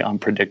they're very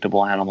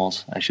unpredictable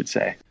animals, I should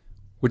say.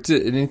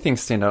 Did anything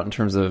stand out in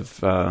terms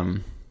of,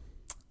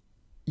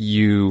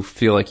 you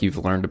feel like you've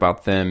learned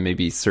about them,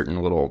 maybe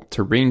certain little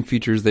terrain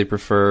features they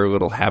prefer,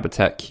 little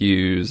habitat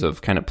cues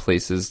of kind of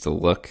places to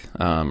look,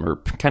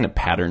 or kind of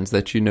patterns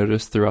that you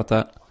noticed throughout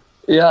that?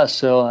 Yeah.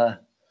 So,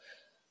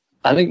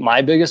 I think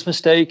my biggest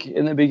mistake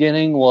in the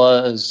beginning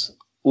was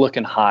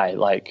looking high.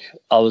 Like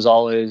I was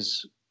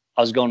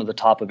going to the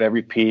top of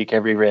every peak,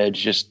 every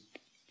ridge, just,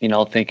 you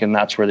know, thinking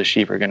that's where the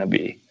sheep are going to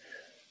be.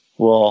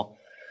 Well,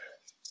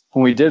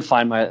 when we did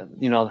find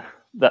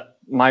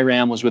my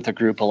ram was with a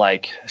group of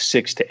like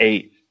 6 to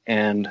 8,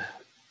 and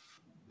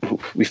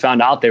we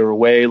found out they were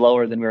way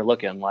lower than we were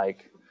looking.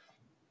 Like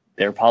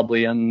they're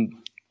probably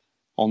in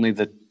only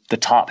the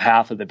top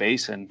half of the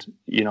basin,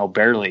 you know,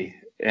 barely.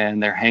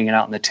 And they're hanging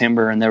out in the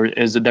timber, and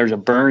there's a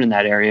burn in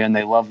that area, and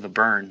they love the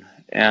burn.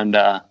 And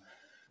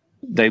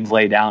they'd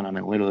lay down on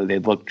it. Literally,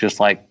 they'd look just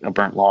like a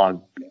burnt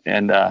log.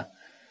 And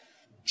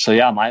so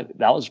yeah,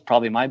 that was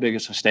probably my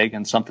biggest mistake,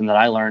 and something that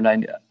I learned.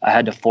 I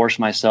had to force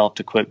myself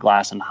to quit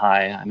glassing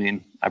high. I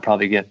mean, I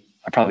probably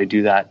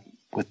do that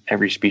with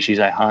every species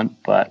I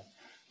hunt, but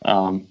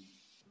I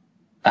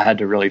had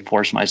to really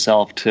force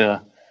myself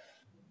to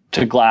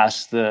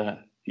glass the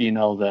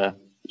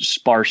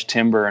sparse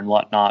timber and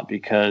whatnot,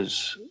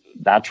 because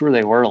that's where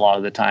they were a lot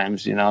of the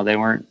times. You know, they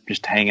weren't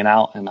just hanging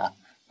out in a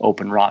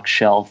open rock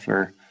shelf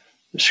or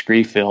a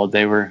scree field.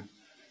 They're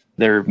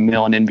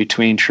milling in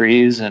between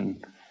trees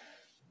and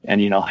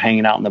you know,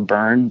 hanging out in the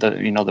burn.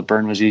 The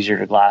burn was easier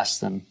to glass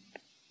than,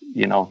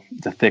 you know,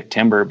 the thick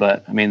timber.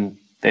 But I mean,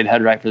 they'd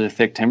head right for the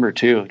thick timber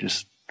too,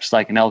 just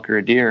like an elk or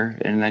a deer,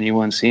 and then you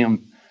wouldn't see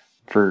them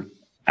for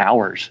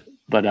hours.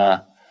 But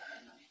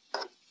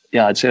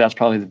yeah, I'd say that's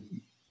probably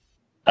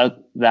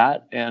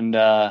that. And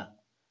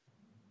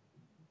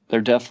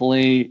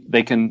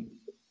they can,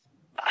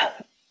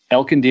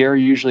 elk and deer are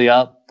usually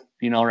up,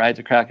 you know, right at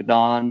the crack of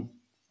dawn,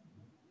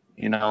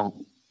 you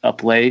know,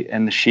 up late.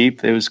 And the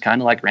sheep, it was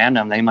kind of like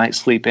random. They might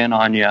sleep in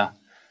on you,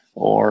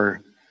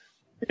 or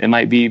it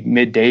might be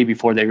midday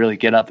before they really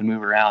get up and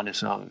move around. And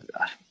so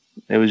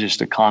it was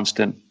just a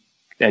constant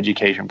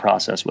education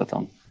process with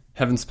them.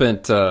 Having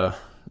spent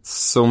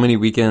so many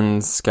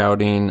weekends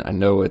scouting, I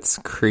know it's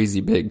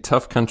crazy big,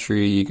 tough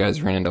country. You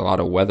guys ran into a lot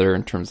of weather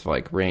in terms of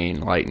like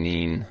rain,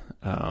 lightning.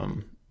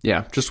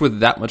 Yeah, just with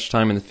that much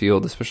time in the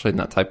field, especially in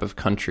that type of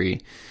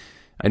country.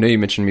 I know you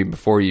mentioned to me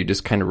before you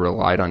just kind of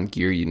relied on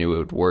gear you knew it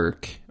would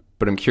work.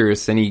 But I'm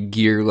curious, any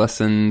gear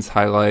lessons,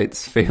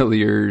 highlights,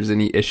 failures,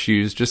 any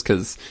issues, just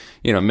because,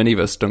 you know, many of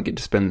us don't get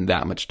to spend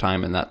that much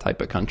time in that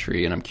type of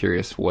country. And I'm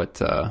curious what,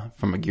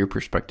 from a gear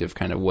perspective,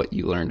 kind of what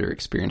you learned or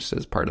experienced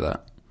as part of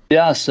that.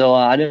 Yeah, so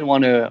I didn't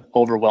want to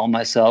overwhelm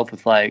myself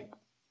with like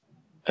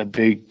a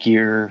big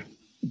gear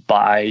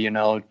buy, you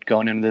know,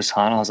 going into this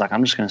hunt. I was like,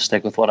 I'm just going to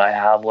stick with what I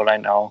have, what I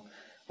know,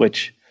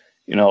 which,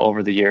 you know,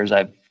 over the years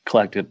I've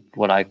collected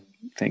what I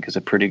think is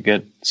a pretty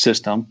good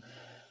system.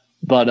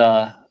 But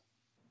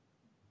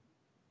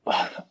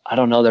I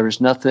don't know. There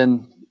was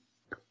nothing.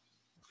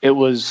 It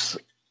was,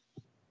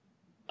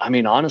 I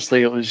mean,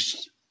 honestly, it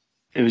was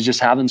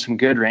just having some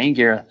good rain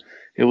gear.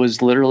 It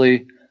was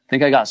literally, I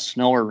think I got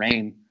snow or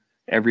rain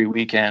every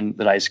weekend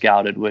that I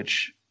scouted,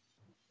 which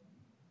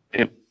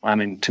to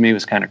me it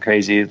was kind of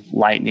crazy.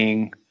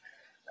 Lightning.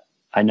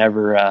 I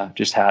never I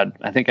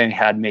think I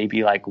had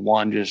maybe like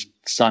one just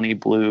sunny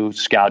blue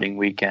scouting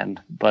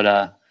weekend,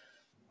 but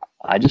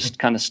I just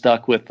kind of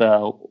stuck with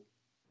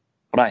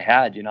what I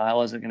had. You know, I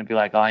wasn't going to be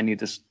like, oh, I need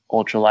this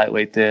ultra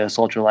lightweight this,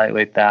 ultra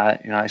lightweight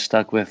that. You know, I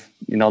stuck with,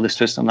 you know, the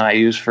system that I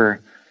use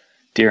for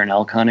deer and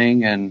elk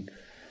hunting, and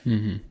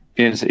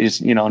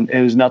it's you know,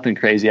 it was nothing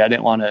crazy. I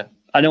didn't want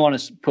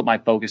to put my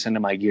focus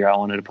into my gear. I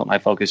wanted to put my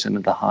focus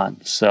into the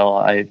hunt. So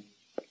I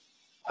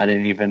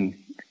didn't even,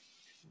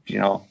 you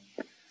know,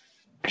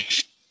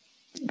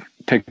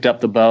 picked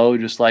up the bow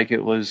just like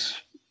it was.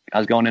 I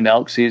was going into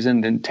elk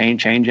season, didn't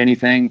change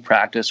anything.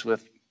 Practice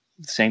with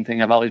the same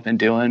thing I've always been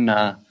doing.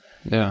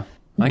 Yeah.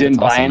 I didn't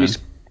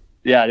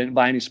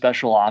buy any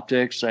special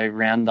optics. I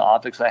ran the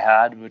optics I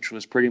had, which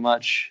was pretty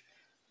much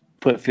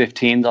put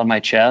 15s on my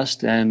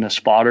chest and a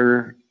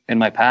spotter in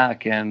my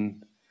pack.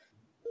 And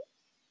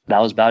that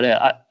was about it.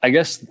 I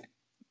guess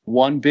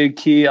one big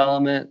key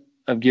element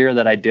of gear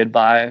that I did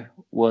buy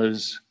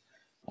was,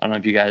 I don't know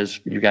if you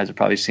guys have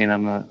probably seen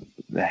them,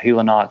 the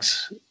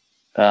Helinox,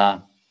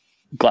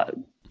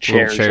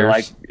 chairs. They're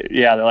like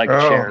a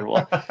chair.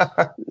 Well,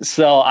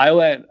 so I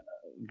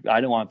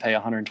didn't want to pay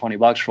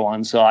 $120 for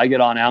one. So I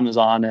get on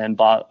Amazon and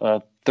bought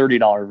a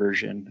 $30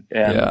 version.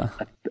 And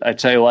I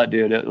tell you what,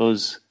 dude,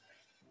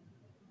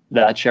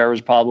 that chair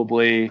was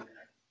probably,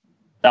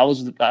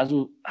 that's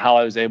how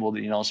I was able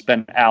to, you know,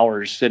 spend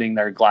hours sitting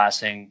there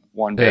glassing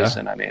one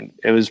basin. I mean,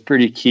 it was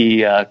pretty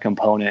key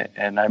component.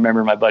 And I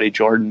remember my buddy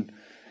Jordan,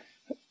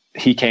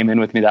 he came in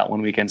with me that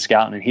one weekend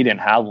scouting, and he didn't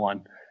have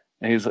one.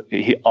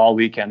 And all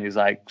weekend, he's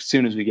like, as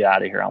soon as we get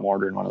out of here, I'm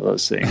ordering one of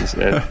those things.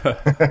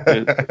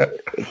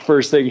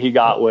 First thing he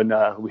got when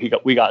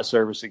we got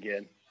service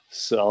again.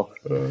 So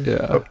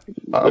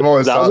I've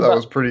always thought that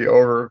was pretty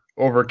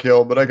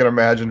overkill, but I can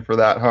imagine for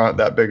that hunt,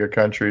 that big a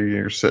country,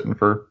 you're sitting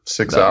for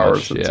 6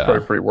 hours. It's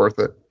probably pretty worth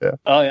it. Yeah.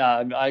 Oh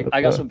yeah,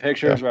 I got some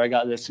pictures where I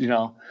got this, you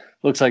know,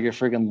 looks like a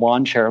freaking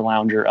lawn chair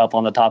lounger up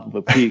on the top of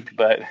a peak,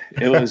 but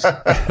it was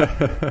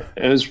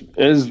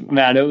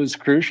it was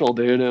crucial,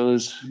 dude. It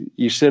was,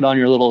 you sit on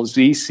your little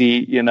Z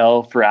seat, you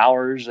know, for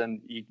hours,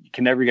 and you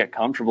can never get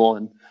comfortable.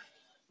 And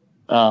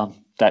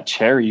that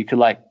chair, you could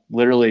like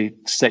literally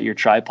set your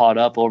tripod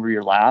up over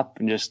your lap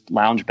and just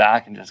lounge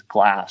back and just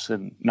glass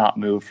and not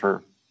move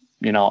for,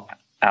 you know,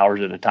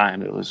 hours at a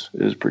time. It was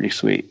pretty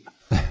sweet.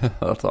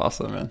 That's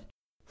awesome, man.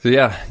 So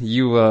yeah,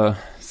 you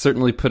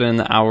certainly put in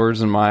the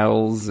hours and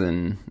miles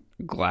and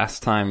glass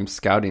time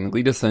scouting.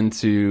 Lead us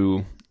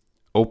into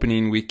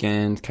opening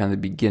weekend, kind of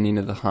the beginning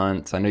of the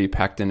hunt. I know you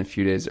packed in a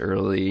few days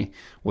early.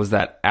 Was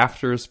that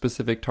after a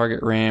specific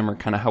target ram, or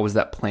kind of how was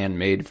that plan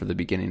made for the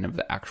beginning of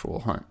the actual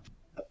hunt?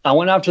 I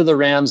went after the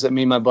rams that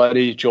me and my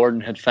buddy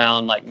Jordan had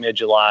found like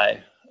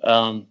mid-July.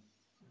 The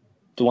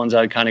ones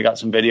I kind of got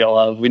some video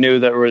of. We knew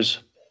there was,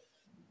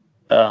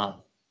 there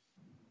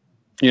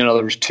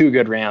was 2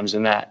 good rams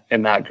in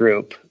that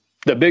group.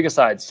 The biggest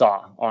I'd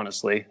saw,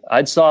 honestly.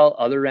 I'd saw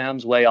other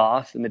rams way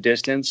off in the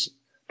distance,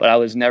 but I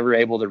was never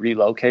able to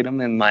relocate them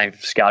in my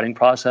scouting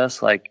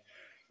process. Like,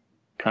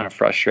 kind of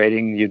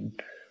frustrating.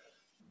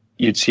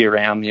 You'd see a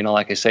ram,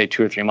 like I say,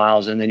 2 or 3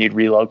 miles, and then you'd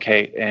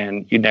relocate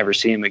and you'd never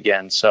see him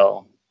again.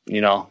 So,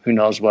 who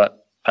knows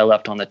what I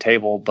left on the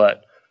table,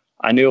 but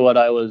I knew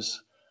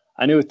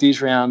with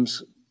these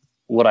rams,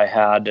 what I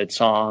had, that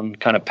saw them,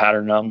 kind of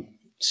patterned them.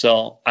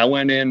 So I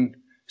went in, it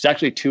was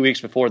actually 2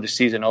 weeks before the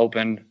season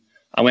opened.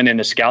 I went in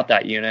to scout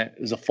that unit.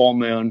 It was a full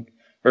moon,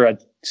 or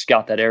I'd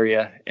scout that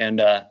area, and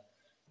I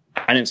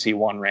didn't see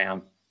one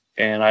ram.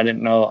 And I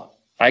didn't know,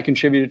 I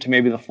contributed to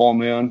maybe the full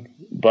moon,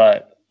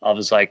 but I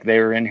was like, they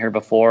were in here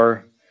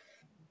before,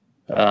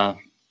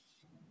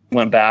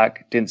 went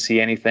back, didn't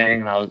see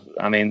anything.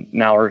 And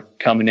now we're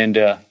coming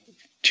into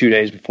 2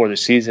 days before the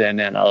season,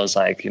 and I was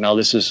like,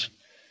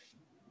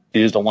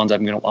 these are the ones I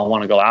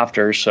want to go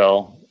after.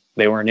 So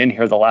they weren't in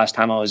here the last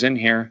time I was in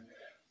here,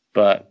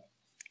 but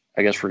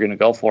I guess we're going to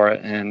go for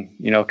it. And,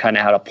 kind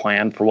of had a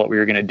plan for what we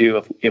were going to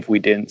do if we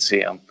didn't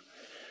see them.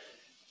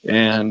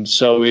 And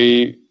so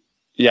me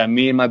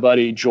and my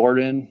buddy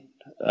Jordan,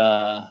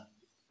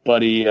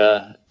 buddy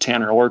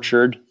Tanner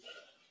Orchard,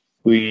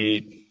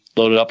 we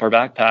loaded up our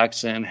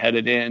backpacks and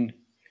headed in,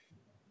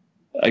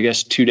 I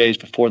guess 2 days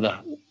before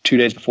the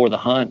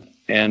hunt.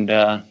 And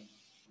kind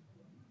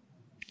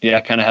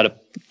of had a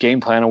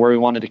game plan of where we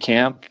wanted to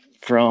camp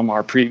from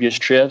our previous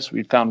trips.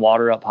 We found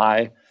water up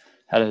high,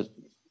 had a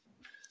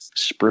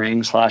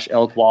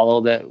spring/elk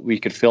wallow that we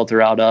could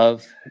filter out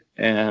of,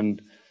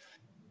 and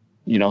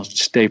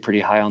stay pretty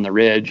high on the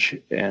ridge.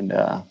 And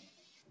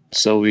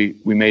so we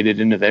made it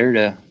into there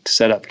to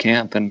set up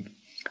camp. And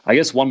I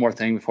guess one more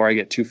thing before I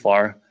get too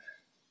far,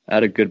 I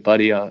had a good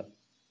buddy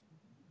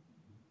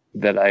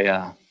that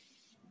I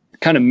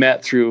kind of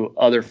met through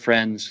other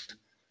friends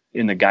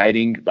in the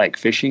guiding, like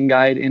fishing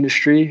guide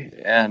industry.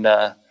 And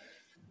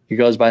he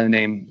goes by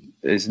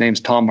his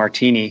name's Tom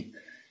Martini.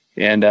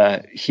 And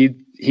he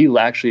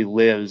actually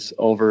lives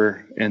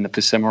over in the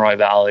Pacemaroy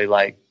Valley.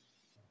 Like,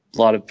 a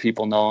lot of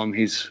people know him.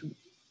 He's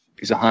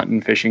a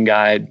hunting fishing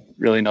guide,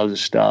 really knows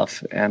his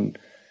stuff. And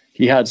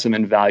he had some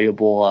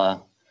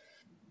invaluable,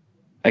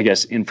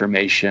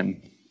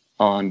 information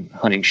on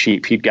hunting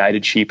sheep. He'd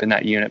guided sheep in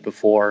that unit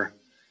before,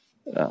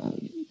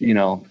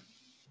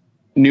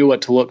 knew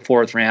what to look for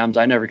with rams.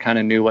 I never kind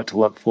of knew what to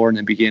look for in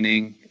the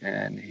beginning.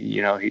 And,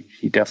 he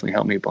definitely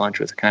helped me a bunch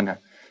with kind of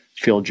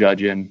field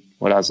judging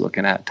what I was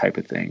looking at type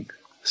of thing.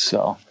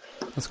 So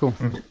that's cool.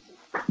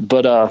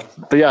 But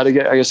yeah, to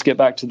get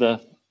back to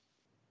the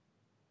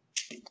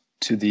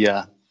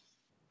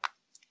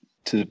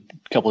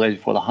couple of days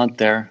before the hunt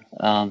there.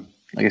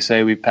 Like I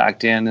say, we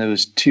packed in. It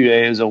was 2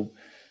 days.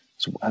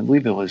 I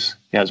believe it was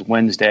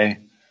Wednesday.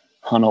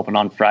 Hunt opened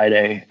on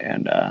Friday,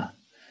 and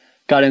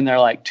got in there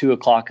like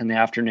 2:00 in the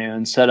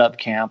afternoon. Set up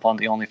camp on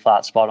the only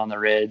flat spot on the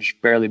ridge,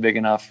 barely big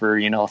enough for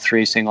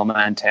 3 single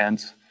man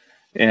tents,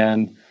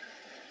 and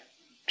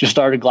just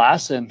started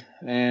glassing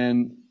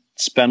and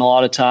spent a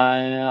lot of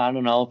time. I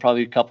don't know,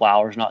 probably a couple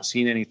hours not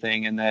seeing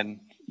anything, and then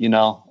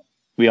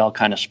we all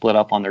kind of split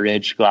up on the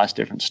ridge, glass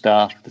different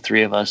stuff, the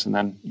three of us. And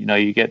then, you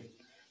you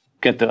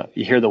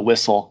hear the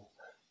whistle,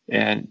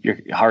 and your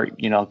heart,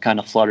 kind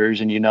of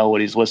flutters, and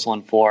what he's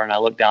whistling for. And I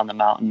look down the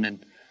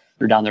mountain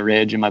or down the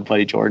ridge, and my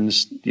buddy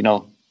Jordan's,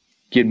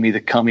 giving me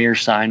the come here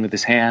sign with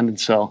his hand. And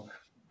so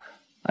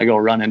I go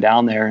running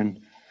down there, and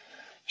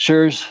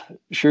sure as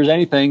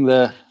anything,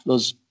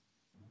 those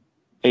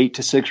 8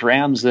 to 6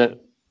 rams that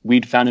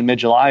we'd found in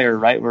mid-July are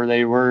right where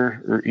they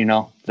were, or,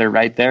 they're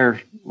right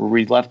there where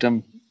we left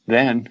them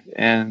then,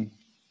 and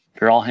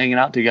they're all hanging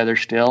out together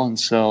still. And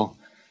so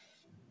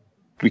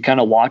we kind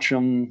of watch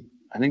them.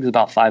 I think it was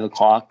about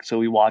 5:00. So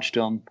we watched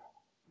them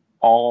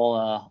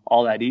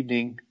all that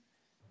evening,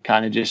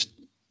 kind of just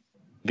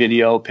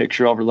video,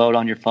 picture overload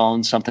on your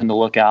phone, something to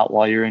look at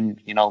while you're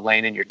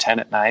laying in your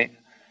tent at night,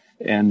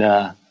 and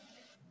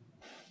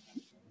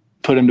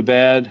put them to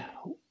bed,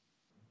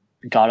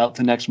 got up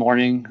the next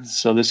morning.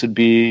 So this would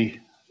be,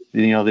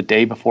 the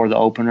day before the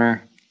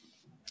opener,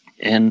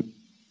 and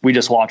we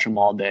just watch them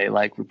all day.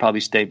 Like, we probably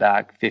stay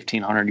back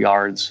 1,500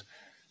 yards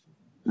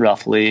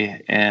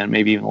roughly, and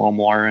maybe even a little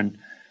more. And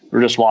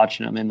we're just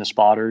watching them in the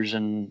spotters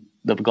and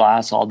the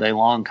glass all day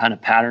long, kind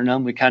of pattern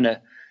them. We kind of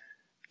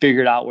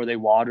figured out where they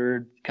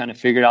watered, kind of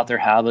figured out their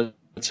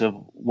habits of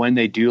when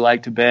they do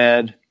like to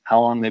bed, how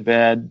long they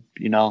bed.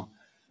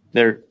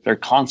 They're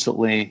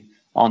constantly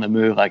on the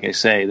move. Like I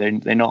say, they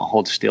don't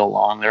hold still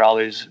long. They're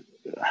always,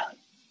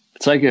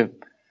 it's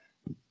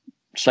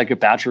like a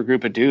bachelor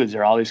group of dudes.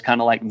 They're always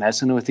kind of like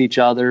messing with each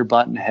other,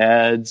 butting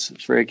heads,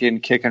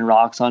 freaking kicking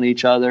rocks on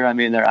each other. I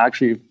mean, they're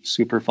actually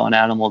super fun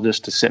animal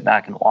just to sit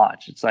back and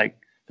watch. It's like,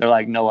 they're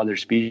like no other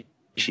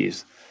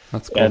species.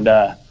 That's cool. And,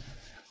 it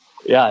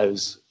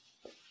was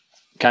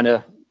kind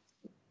of,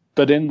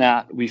 but in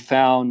that we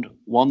found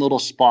one little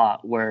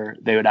spot where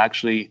they would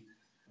actually,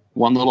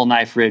 one little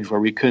knife ridge where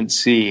we couldn't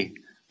see,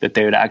 that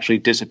they would actually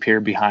disappear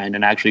behind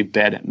and actually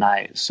bed at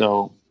night.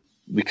 So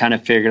we kind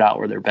of figured out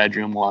where their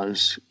bedroom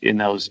was in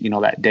those,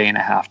 that day and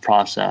a half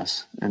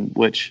process, and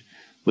which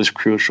was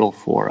crucial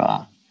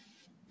for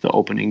the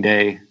opening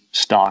day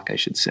stock, I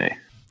should say.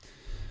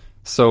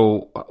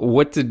 So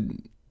what did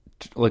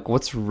like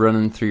what's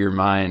running through your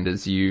mind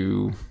as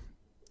you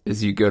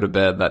go to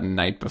bed that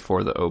night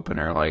before the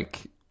opener?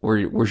 Like,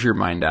 where's your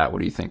mind at?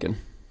 What are you thinking?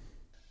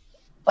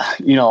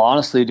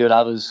 Honestly, dude,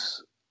 I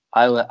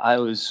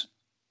was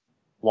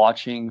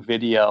watching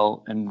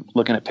video and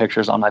looking at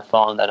pictures on my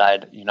phone that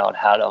I'd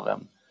had of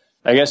him.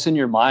 I guess in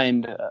your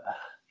mind,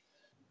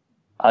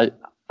 I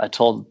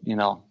told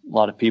a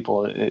lot of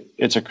people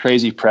it's a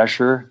crazy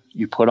pressure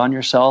you put on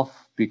yourself,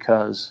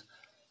 because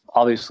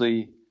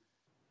obviously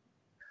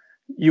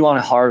you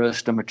want to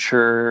harvest a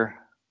mature,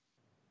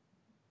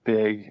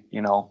 big,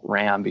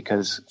 ram,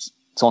 because it's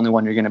the only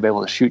one you're going to be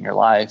able to shoot in your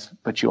life.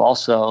 But you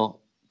also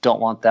don't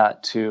want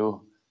that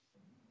to,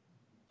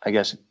 I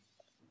guess,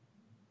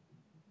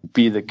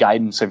 be the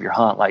guidance of your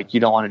hunt. Like, you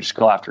don't want to just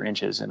go after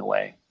inches in a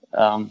way.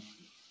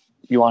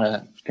 You want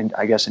to,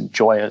 I guess,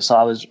 enjoy it. So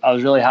I was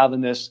really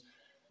having this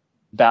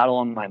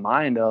battle in my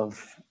mind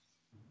of,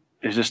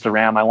 is this the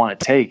ram I want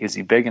to take? Is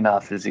he big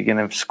enough? Is he going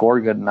to score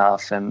good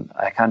enough? And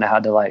I kind of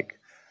had to like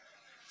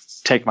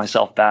take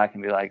myself back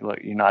and be like, look,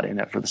 you're not in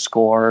it for the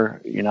score.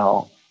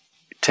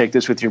 Take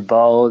this with your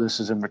bow.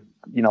 This is an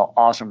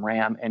awesome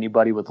ram.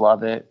 Anybody would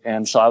love it.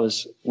 And so I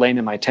was laying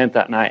in my tent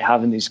that night,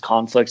 having these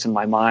conflicts in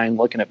my mind,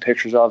 looking at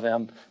pictures of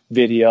him,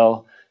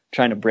 video,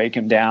 trying to break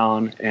him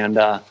down. And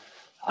I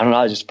don't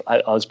know.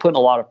 I was putting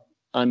a lot of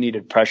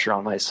unneeded pressure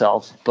on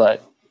myself.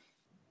 But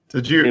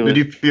did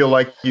you feel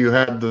like you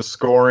had the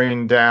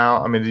scoring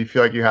down? I mean, did you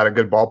feel like you had a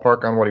good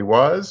ballpark on what he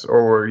was,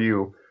 or were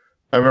you?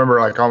 I remember,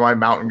 like, on my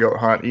mountain goat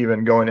hunt,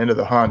 even going into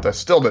the hunt, I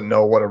still didn't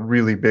know what a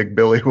really big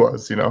billy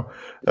was,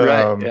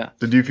 Right, yeah.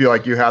 Did you feel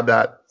like you had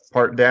that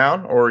part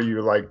down, or are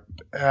you like,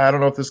 I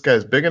don't know if this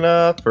guy's big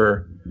enough,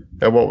 or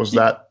what was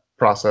that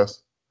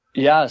process?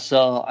 Yeah,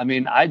 so, I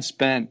mean, I'd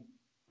spent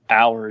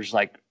hours,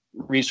 like,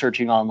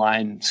 researching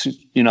online,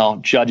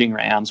 judging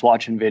rams,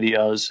 watching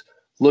videos,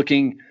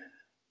 looking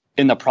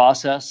in the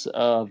process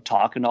of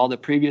talking to all the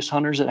previous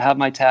hunters that have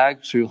my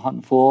tag through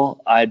Hunting Fool.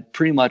 I'd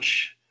pretty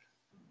much...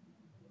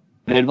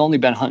 They've only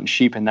been hunting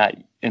sheep in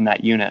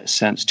that unit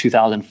since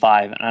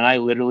 2005. And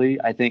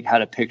I think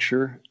had a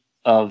picture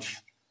of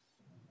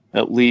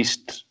at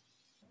least,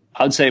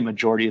 I would say, a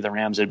majority of the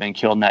rams that had been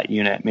killed in that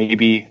unit.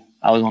 Maybe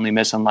I was only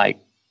missing like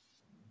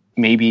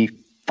maybe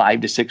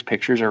 5 to 6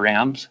 pictures of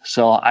rams.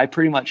 So I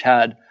pretty much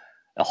had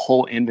a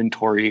whole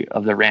inventory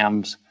of the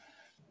rams,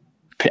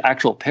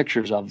 actual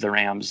pictures of the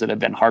rams that had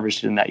been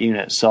harvested in that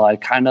unit. So I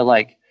kind of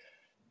like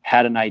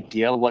had an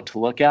idea of what to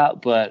look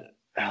at, but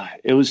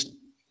it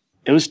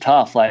was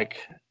tough. Like,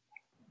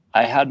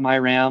 I had my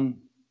ram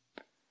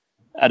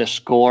at a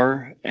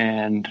score,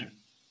 and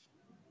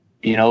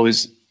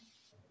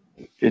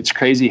it's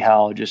crazy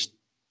how just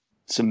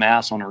some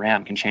mass on a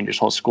ram can change his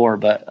whole score.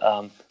 But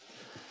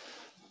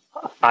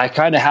I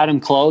kind of had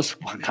him close,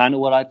 kind of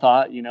what I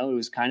thought. It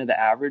was kind of the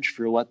average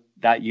for what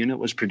that unit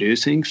was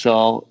producing.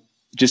 So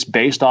just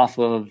based off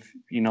of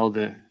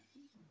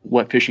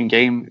what Fish and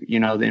Game,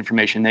 the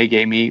information they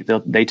gave me,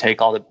 they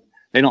take all the.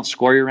 They don't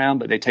score your ram,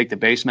 but they take the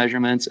base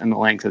measurements and the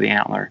length of the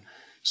antler.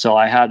 So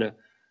I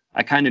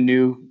kind of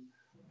knew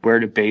where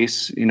to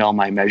base,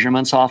 my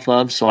measurements off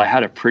of. So I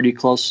had a pretty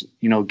close,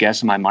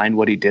 guess in my mind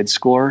what he did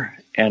score.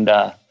 And,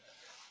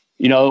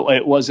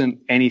 it wasn't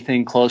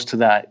anything close to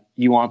that.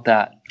 You want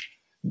that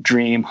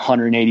dream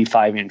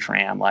 185 inch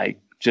ram, like,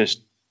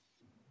 just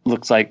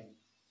looks like,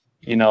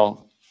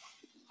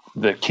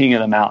 the king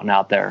of the mountain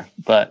out there.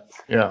 But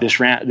yeah, this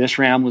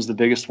ram was the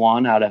biggest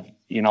one out of,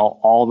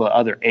 all the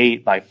other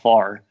 8 by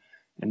far.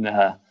 And,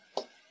 had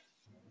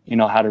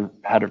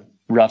a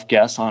rough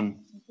guess on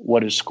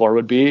what his score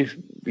would be,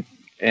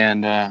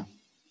 and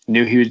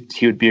knew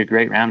he would be a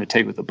great ram to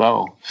take with the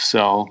bow.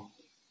 So,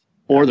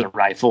 or the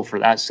rifle for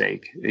that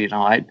sake.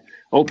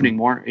 Opening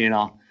morning,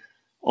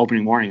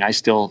 I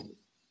still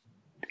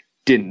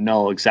didn't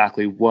know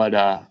exactly what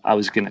I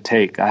was going to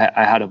take.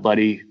 I had a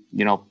buddy,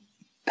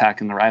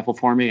 packing the rifle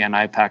for me, and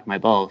I packed my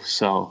bow.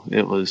 So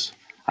it was,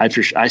 I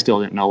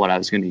still didn't know what I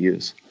was going to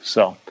use.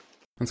 So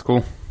that's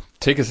cool.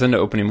 Take us into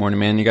opening morning,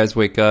 man. You guys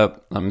wake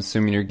up. I'm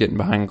assuming you're getting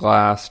behind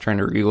glass, trying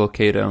to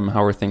relocate them.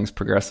 How are things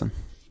progressing?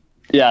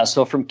 Yeah.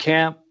 So from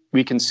camp,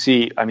 we can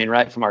see,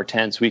 right from our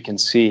tents, we can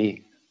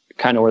see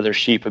kind of where their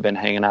sheep have been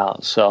hanging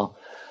out. So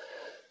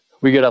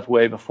we get up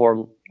way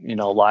before,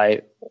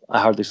 light. I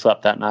hardly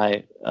slept that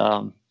night.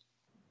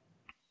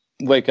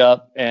 Wake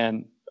up,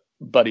 and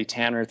buddy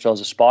Tanner throws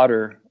a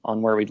spotter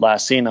on where we'd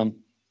last seen them.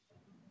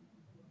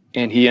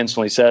 And he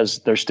instantly says,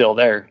 they're still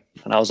there.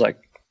 And I was like,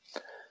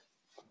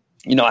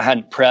 I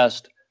hadn't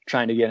pressed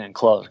trying to get in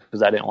close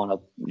because I didn't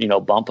want to,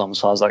 bump them.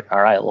 So I was like,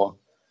 all right, well,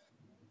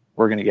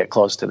 we're going to get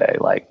close today.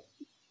 Like,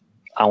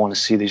 I want to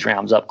see these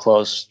rams up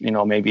close,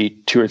 maybe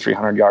 200 or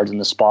 300 yards in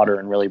the spotter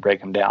and really break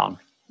them down.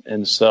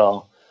 And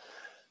so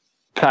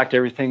packed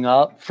everything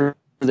up for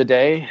the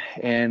day,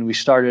 and we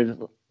started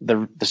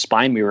the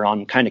spine we were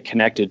on kind of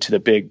connected to the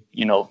big,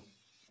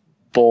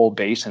 full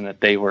basin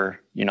that they were,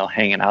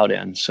 hanging out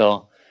in.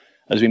 So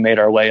as we made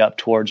our way up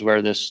towards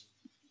where this,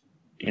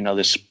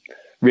 this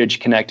ridge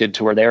connected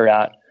to where they're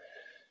at,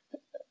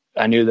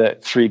 I knew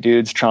that 3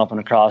 dudes tromping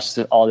across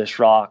all this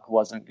rock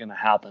wasn't going to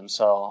happen.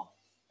 So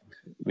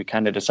we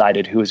kind of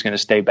decided who was going to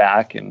stay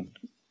back. And,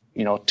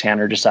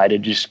 Tanner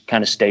decided to just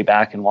kind of stay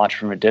back and watch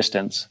from a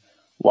distance,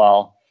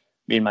 while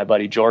me and my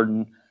buddy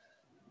Jordan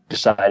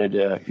decided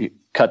to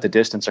cut the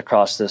distance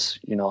across this,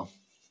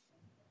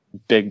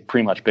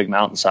 pretty much big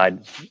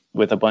mountainside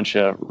with a bunch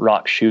of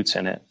rock chutes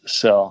in it.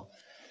 So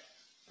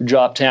we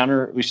drop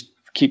Tanner, we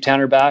keep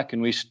Tanner back,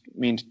 and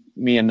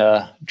me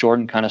and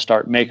Jordan kind of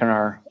start making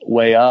our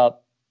way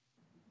up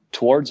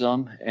towards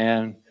them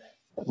and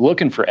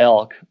looking for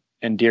elk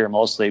and deer,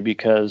 mostly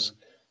because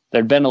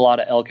there'd been a lot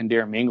of elk and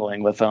deer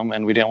mingling with them,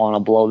 and we didn't want to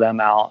blow them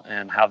out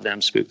and have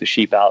them spook the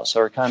sheep out.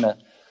 So we're kind of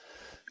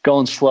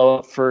going slow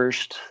at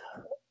first,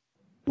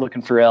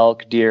 looking for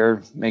elk,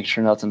 deer, make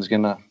sure nothing's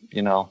gonna,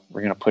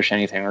 we're gonna push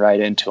anything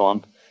right into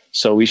them.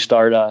 So we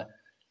start.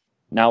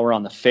 Now we're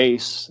on the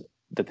face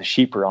that the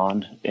sheep are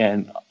on,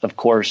 and of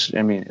course,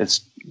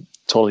 it's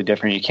totally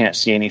different. You can't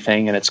see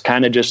anything, and it's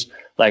kind of just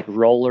like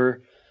roller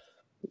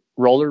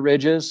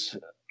ridges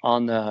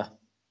on the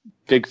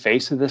big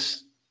face of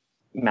this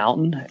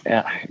mountain,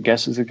 I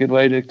guess is a good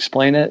way to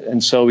explain it.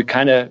 And so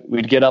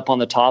we'd get up on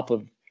the top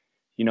of,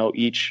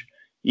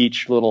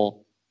 each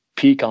little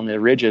peak on the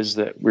ridges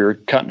that we were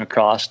cutting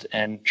across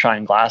and try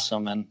and glass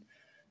them, and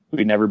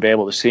we'd never be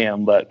able to see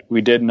them. But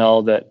we did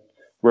know that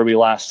where we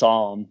last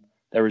saw them,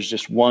 there was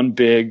just one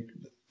big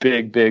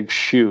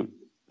chute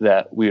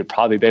that we would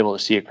probably be able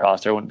to see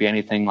across. There wouldn't be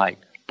anything like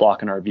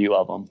blocking our view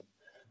of them.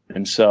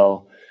 And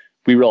so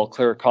we rolled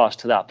clear across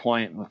to that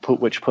point,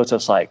 which puts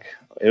us it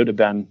would have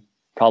been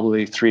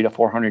probably 300 to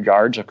 400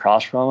 yards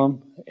across from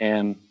them,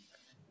 and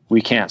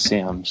we can't see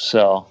them.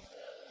 So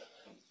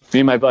me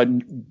and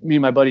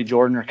my buddy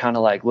Jordan are kind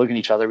of looking at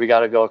each other. We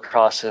got to go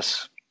across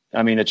this.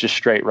 It's just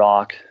straight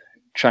rock,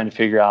 trying to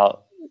figure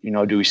out,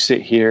 do we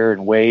sit here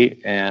and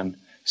wait and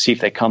see if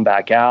they come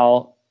back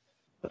out?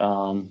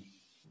 Do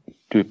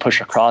we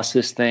push across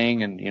this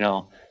thing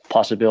and,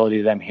 possibility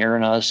of them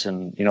hearing us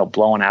and,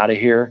 blowing out of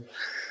here?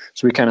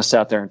 So we kind of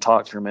sat there and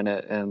talked for a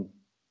minute and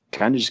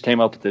kind of just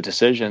came up with the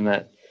decision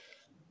that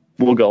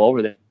we'll go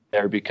over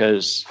there,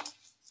 because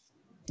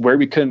where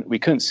we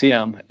couldn't see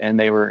them, and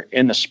they were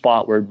in the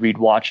spot where we'd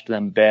watched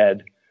them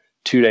bed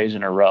 2 days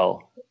in a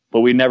row,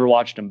 but we never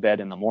watched them bed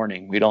in the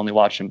morning. We'd only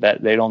watch them bed.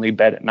 They'd only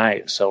bed at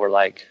night. So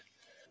we're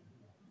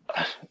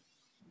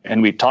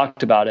and we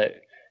talked about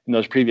it in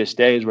those previous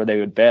days where they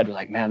would bed. We're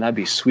like, man, that'd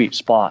be a sweet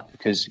spot,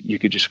 because you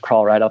could just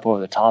crawl right up over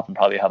the top and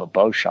probably have a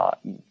bow shot,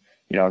 and,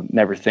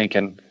 never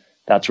thinking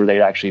that's where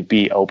they'd actually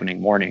be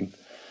opening morning.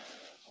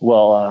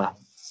 Well,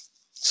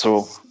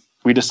 so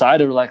we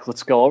decided,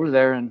 let's go over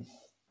there and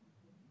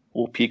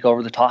we'll peek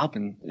over the top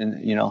and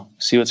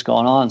see what's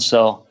going on.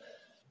 So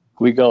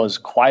we go as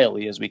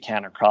quietly as we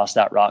can across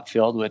that rock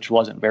field, which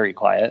wasn't very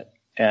quiet,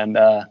 and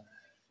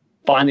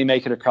finally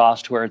make it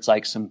across to where it's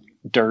some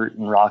dirt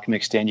and rock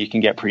mixed in. You can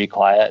get pretty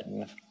quiet,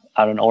 and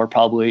I don't know, we're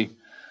probably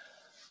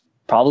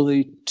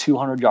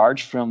 200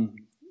 yards from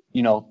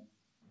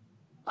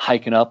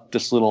hiking up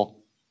this little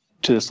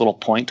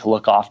point to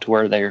look off to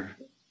where they're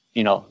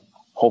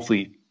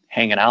hopefully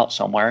hanging out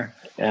somewhere.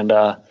 And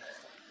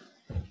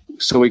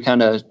so we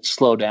kind of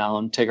slow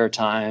down, take our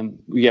time.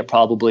 We get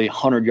probably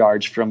 100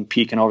 yards from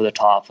peeking over the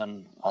top,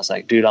 and I was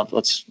like, dude,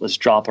 let's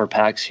drop our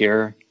packs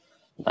here.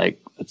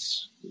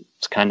 It's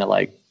kind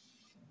of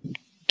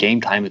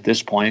game time at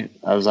this point.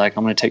 I was like,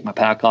 I'm going to take my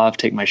pack off,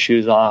 take my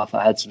shoes off.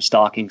 I had some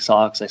stocking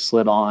socks I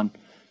slid on,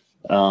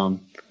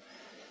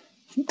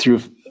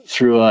 threw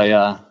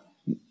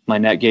my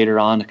net gaiter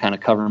on to kind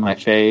of cover my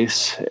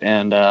face,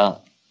 and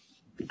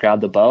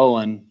grabbed the bow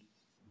and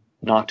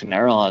knocked an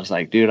arrow. I was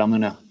like, dude, I'm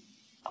gonna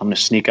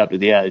sneak up to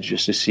the edge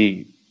just to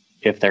see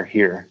if they're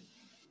here.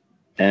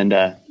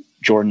 And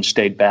Jordan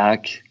stayed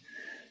back,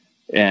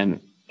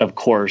 and of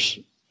course,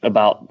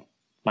 about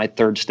my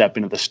third step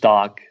into the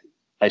stock,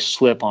 I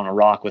slip on a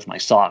rock with my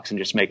socks and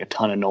just make a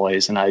ton of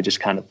noise. And I just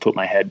kind of put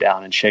my head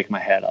down and shake my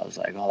head. I was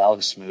like, oh, that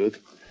was smooth.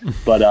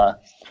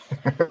 But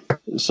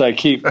so I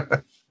keep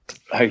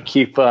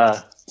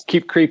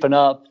creeping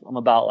up. I'm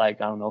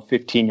about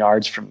 15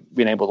 yards from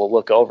being able to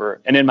look over.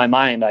 And in my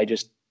mind, I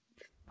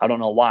don't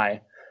know why,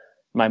 in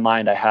my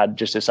mind, I had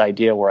just this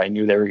idea where I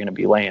knew they were going to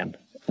be laying.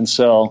 And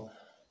so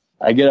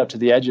I get up to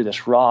the edge of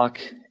this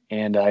rock,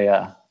 and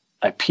I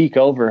peek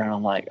over, and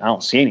I'm like, I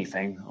don't see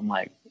anything. I'm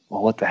like,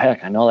 well, what the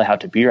heck? I know they have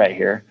to be right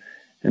here.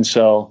 And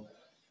so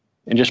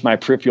in just my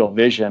peripheral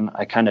vision,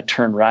 I kind of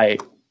turn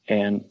right,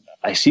 and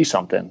I see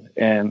something,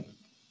 and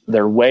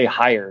they're way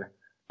higher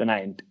than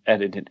I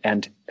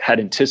had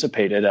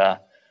anticipated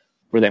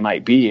where they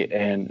might be,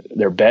 and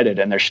they're bedded,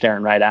 and they're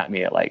staring right at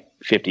me at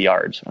 50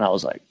 yards. And I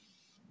was like,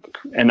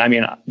 and I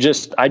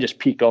just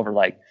peeked over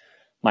my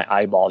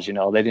eyeballs,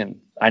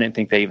 I didn't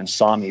think they even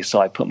saw me. So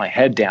I put my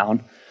head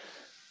down.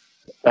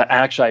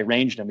 Actually, I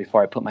ranged them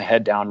before I put my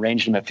head down,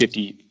 ranged them at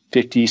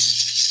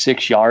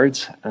 56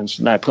 yards. And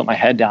so then I put my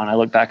head down. I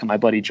looked back at my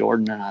buddy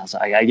Jordan, and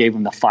I gave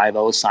him the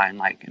 5-0 sign,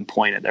 and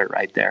pointed there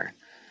right there.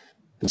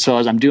 And so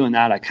as I'm doing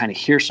that, I kind of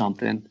hear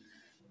something,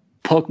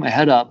 poke my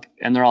head up,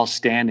 and they're all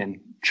standing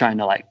trying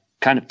to like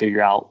kind of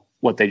figure out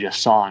what they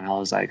just saw. And I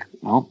was like,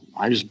 well,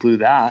 I just blew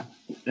that.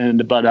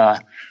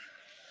 But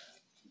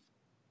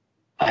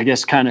I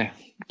guess kind of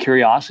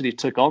curiosity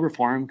took over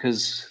for them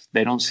because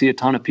they don't see a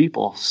ton of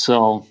people.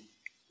 So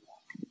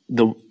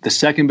the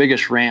second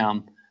biggest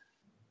ram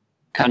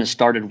kind of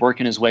started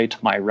working his way to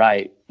my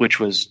right, which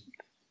was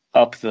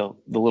up the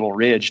little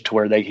ridge to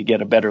where they could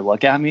get a better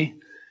look at me.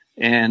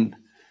 And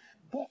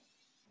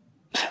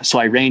so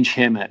I range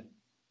him at,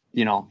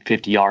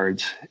 50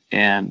 yards,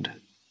 and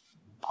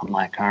I'm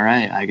like, all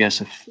right, I guess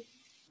if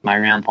my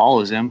ram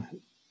follows him,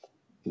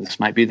 this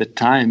might be the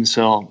time.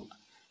 So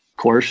of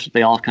course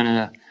they all kind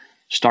of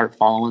start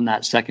following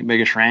that second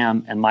biggest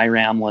ram. And my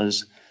ram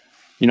was,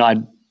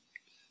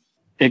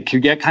 it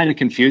could get kind of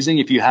confusing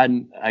if you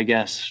hadn't, I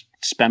guess,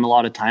 spent a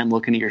lot of time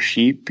looking at your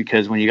sheep,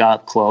 because when you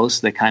got up close,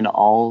 they kind of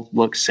all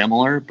look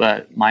similar,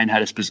 but mine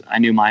had I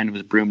knew mine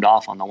was broomed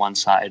off on the one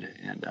side,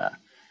 and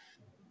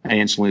I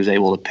instantly was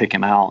able to pick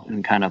him out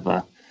in kind of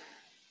a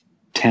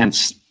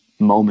tense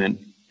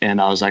moment.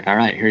 And I was like, all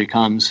right, here he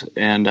comes.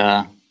 And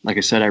like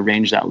I said, I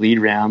ranged that lead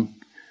ram.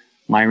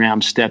 My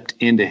ram stepped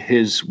into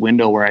his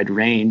window where I'd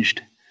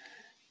ranged,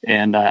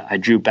 and I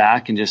drew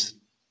back and just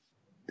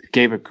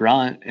gave a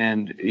grunt.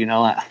 And,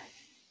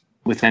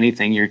 with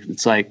anything,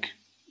 it's like,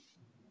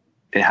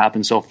 it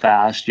happens so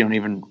fast. You don't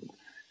even,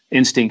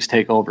 instincts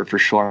take over for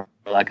sure.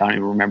 Like, I don't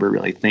even remember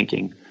really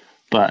thinking,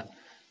 but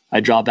I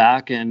draw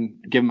back and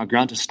give him a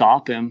grunt to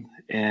stop him.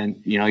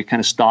 And, he kind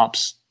of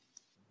stops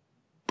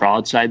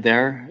broadside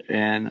there.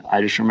 And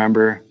I just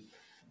remember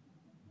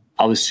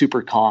I was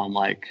super calm.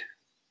 Like,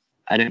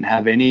 I didn't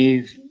have any,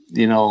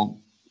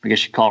 I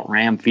guess you call it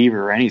ram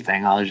fever or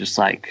anything. I was just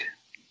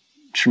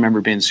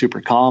remember being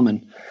super calm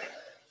and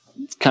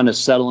kind of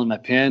settling my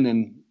pin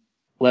and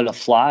let it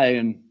fly.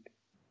 And,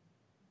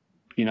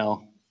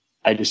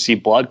 I just see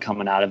blood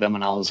coming out of him.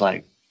 And I was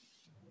like,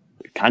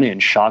 kind of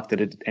in shock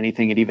that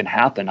anything had even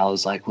happened. I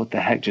was like, what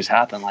the heck just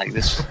happened? Like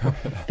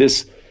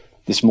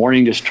this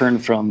morning just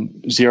turned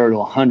from 0 to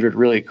 100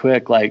 really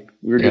quick. Like,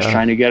 we were just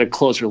trying to get a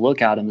closer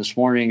look at him this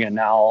morning, and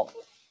now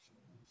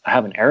I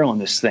have an arrow in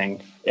this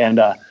thing.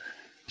 And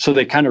so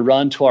they kind of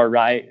run to our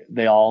right.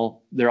 They're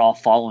all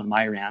following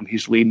my ram.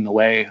 He's leading the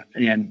way.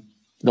 And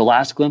the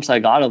last glimpse I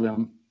got of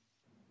him,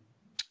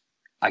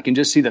 I can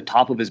just see the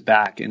top of his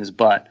back and his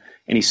butt,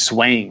 and he's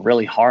swaying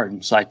really hard.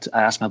 And so I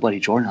asked my buddy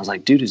Jordan, I was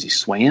like, dude, is he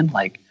swaying?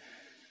 Like,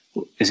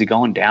 is he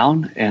going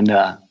down? And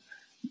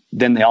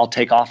then they all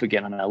take off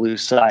again, and I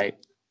lose sight.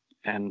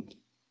 And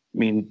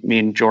me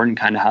and Jordan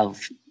kind of have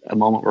a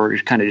moment where we're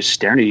kind of just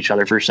staring at each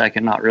other for a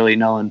second, not really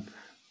knowing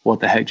what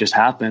the heck just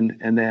happened.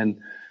 And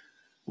then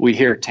we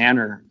hear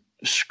Tanner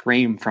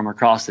scream from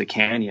across the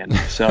canyon.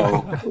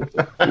 So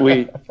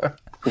we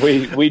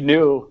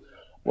knew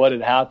what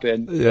had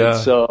happened. Yeah. And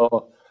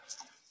so,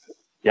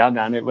 yeah,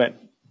 man,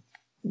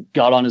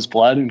 got on his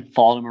blood and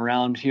followed him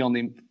around. He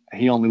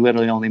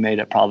literally only made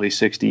it probably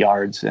 60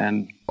 yards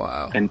and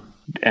wow.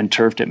 and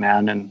turfed it,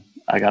 man. And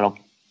I got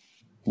to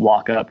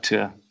walk up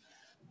to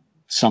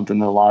something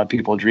that a lot of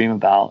people dream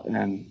about,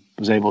 and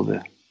was able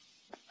to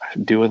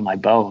do with my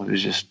bow. It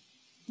was just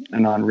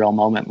an unreal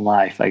moment in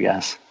life, I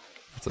guess.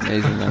 That's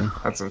amazing, man.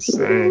 That's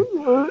insane.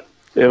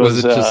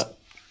 Was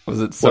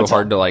it so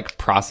hard to like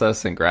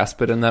process and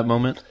grasp it in that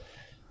moment?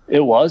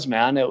 It was,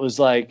 man. It was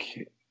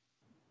like,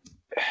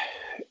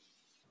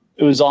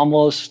 it was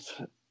almost,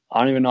 I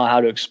don't even know how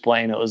to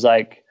explain. It was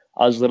like,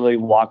 I was literally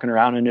walking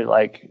around in it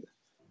like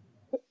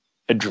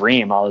a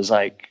dream. I was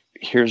like,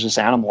 here's this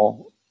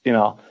animal,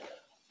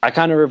 I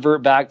kind of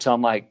revert back to,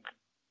 I'm like,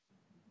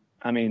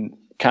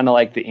 kind of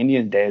like the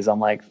Indian days.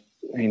 I'm like,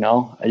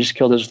 I just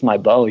killed this with my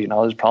bow.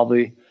 There's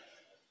probably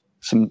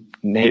some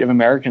Native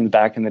Americans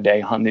back in the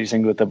day hunting these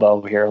things with the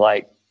bow here.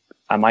 Like,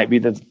 I might be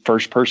the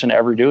first person to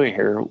ever do it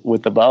here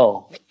with the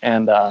bow.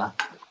 And,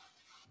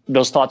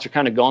 those thoughts are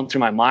kind of going through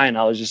my mind.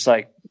 I was just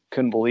like,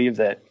 couldn't believe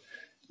that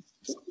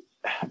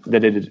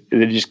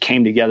it just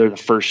came together. The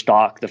first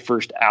stalk, the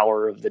first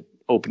hour of the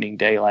opening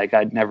day. Like,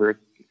 I'd never,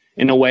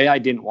 in a way, I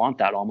didn't want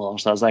that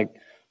almost. I was like,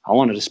 I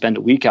wanted to spend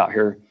a week out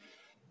here,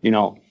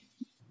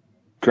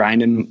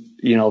 grinding,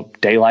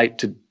 daylight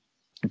to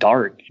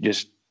dark,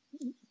 just,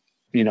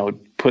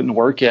 putting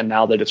work in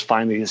now that it's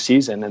finally the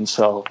season. And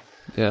so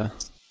to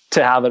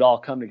have it all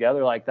come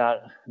together like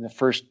that in the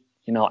first,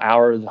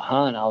 hour of the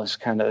hunt, I was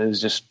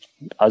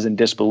in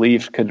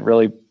disbelief. Couldn't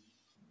really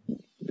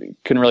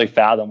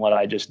fathom what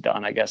I just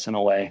done, I guess, in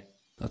a way.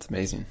 That's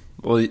amazing.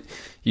 Well,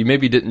 you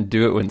maybe didn't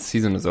do it when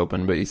season was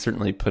open, but you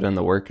certainly put in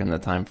the work and the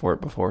time for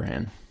it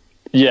beforehand.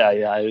 Yeah.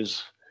 It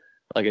was,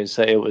 like I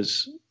say, it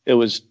was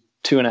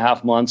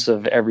 2.5 months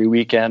of every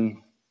weekend,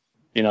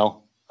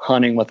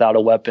 hunting without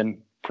a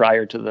weapon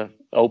prior to the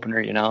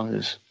opener,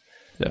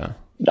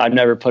 I've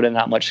never put in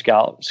that much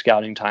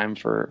scouting time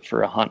for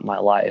a hunt in my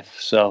life.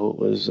 So it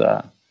was,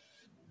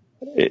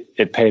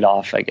 it paid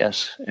off, I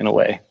guess, in a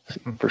way,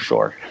 for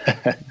sure.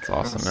 That's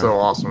awesome. That's so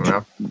awesome,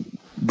 man.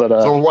 But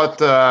so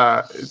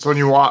when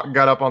you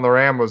got up on the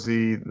ram, was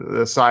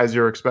the size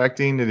you were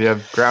expecting? Did you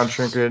have ground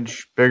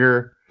shrinkage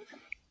bigger?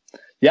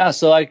 Yeah.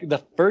 So like the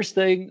first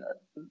thing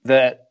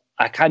that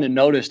I kind of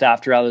noticed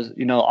after I was,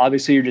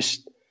 obviously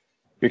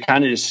you're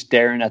kind of just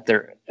staring at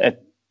the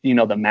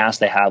mask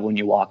they have when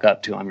you walk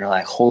up to them. You're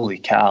like, holy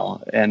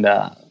cow. And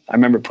I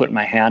remember putting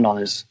my hand on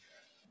his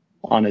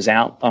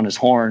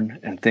horn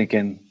and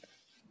thinking,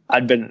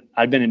 I'd been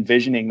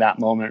envisioning that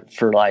moment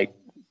for like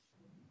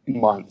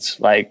months,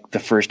 like the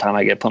first time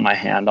I put my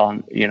hand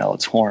on,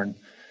 its horn.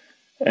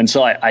 And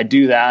so I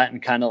do that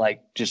and kind of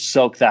like just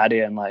soak that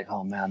in, like,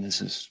 oh man,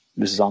 this is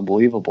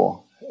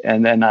unbelievable.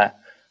 And then I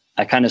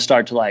kind of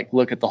start to like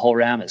look at the whole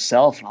ram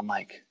itself, and I'm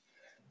like,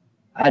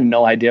 I had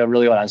no idea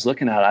really what I was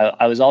looking at.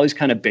 I was always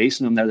kind of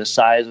basing them. They're the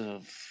size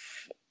of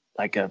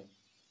like a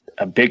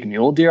big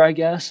mule deer, I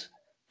guess.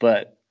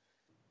 But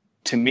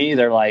to me,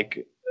 they're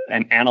like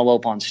an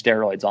antelope on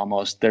steroids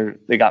almost.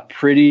 They got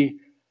pretty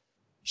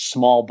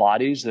small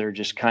bodies that are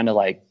just kind of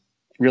like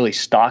really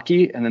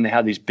stocky, and then they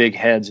have these big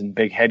heads and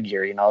big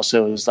headgear,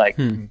 so it was like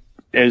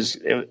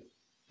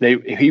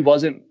he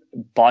wasn't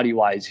body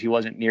wise, he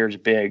wasn't near as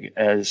big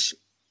as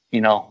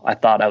I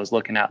thought I was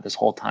looking at this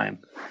whole time.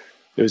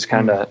 It was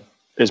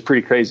it's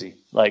pretty crazy.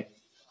 Like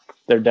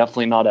they're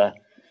definitely not a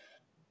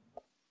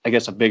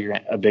big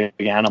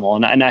animal,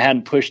 and I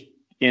hadn't pushed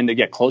in to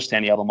get close to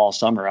any of them all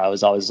summer. I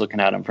was always looking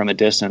at them from a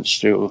distance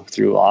through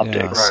optics.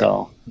 Yeah, right.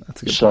 So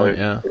that's a good point.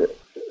 Yeah.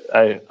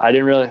 I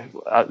didn't really,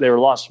 they were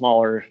a lot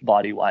smaller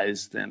body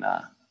wise than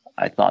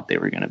I thought they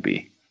were going to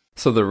be.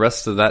 So the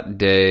rest of that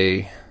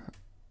day,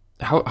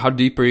 how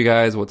deep are you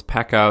guys? What's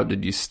pack out?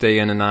 Did you stay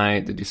in a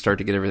night? Did you start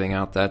to get everything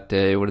out that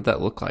day? What did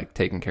that look like,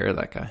 taking care of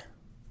that guy?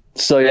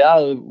 So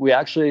yeah, we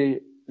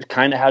actually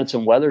kind of had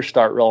some weather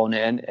start rolling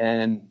in,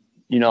 and,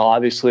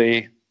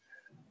 obviously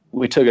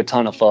we took a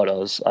ton of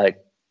photos.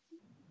 Like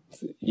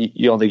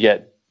you only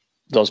get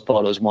those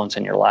photos once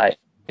in your life.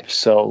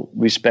 So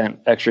we spent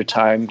extra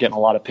time getting a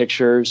lot of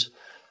pictures,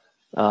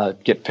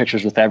 get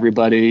pictures with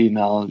everybody,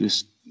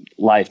 just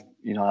life,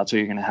 that's what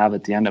you're going to have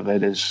at the end of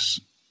it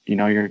is,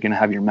 you're going to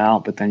have your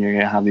mount, but then you're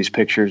going to have these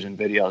pictures and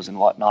videos and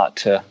whatnot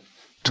to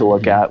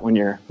look at when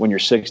you're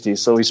 60.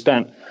 So we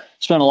spent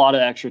a lot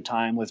of extra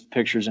time with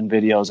pictures and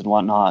videos and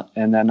whatnot.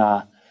 And then,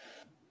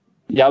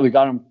 we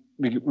got him,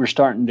 we're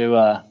starting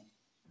to,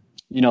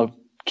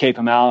 cape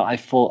him out. I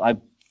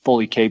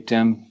fully caped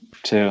him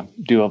to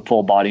do a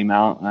full body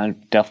mount. I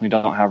definitely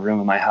don't have room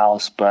in my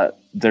house, but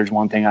there's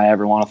one thing I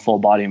ever want a full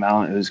body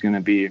mount, it was going to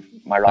be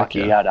my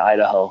Rocky out of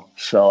Idaho.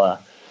 So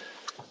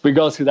we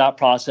go through that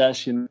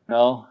process, and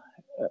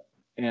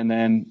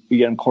then we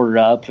get him quartered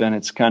up, and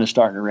it's kind of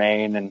starting to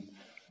rain, and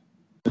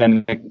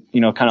then it,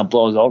 kind of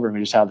blows over, and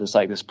we just have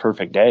this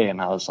perfect day.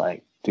 And I was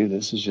like, dude,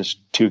 this is just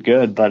too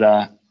good.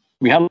 But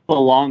we have a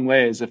long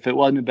ways. If it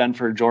wasn't have been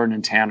for Jordan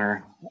and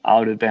Tanner, I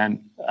would have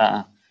been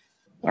a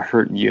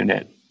hurting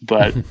unit.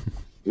 But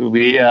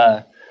we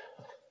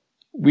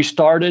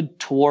started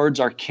towards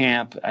our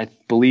camp, I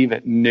believe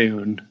at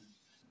noon,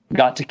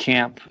 got to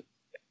camp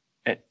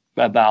at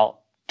about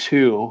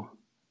 2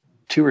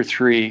 or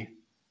 3,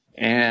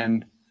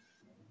 and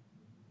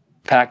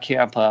packed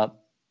camp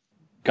up,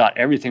 got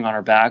everything on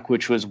our back,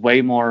 which was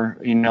way more,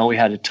 we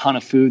had a ton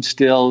of food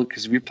still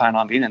because we planned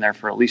on being in there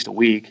for at least a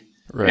week.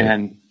 Right.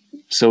 And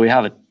so we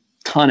have a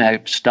ton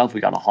of stuff we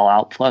got to haul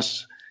out,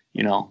 plus,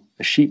 the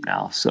sheep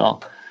now.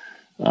 So,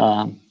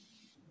 we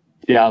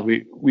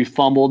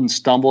fumbled and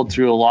stumbled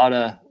through a lot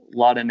of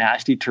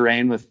nasty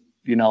terrain with,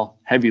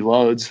 heavy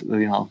loads.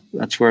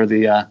 That's where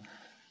the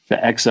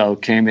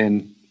XO came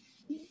in,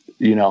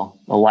 a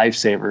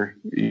lifesaver.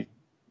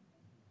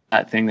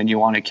 That thing that you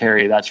want to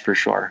carry, that's for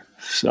sure.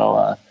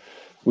 So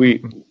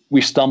we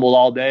stumbled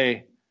all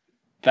day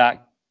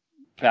back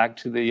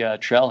to the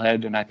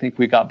trailhead, and I think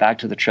we got back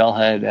to the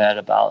trailhead at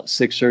about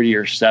 6:30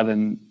 or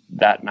 7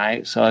 that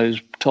night. So it was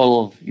a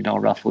total of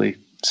roughly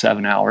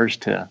 7 hours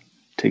to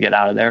get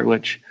out of there,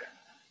 which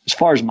as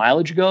far as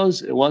mileage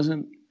goes, it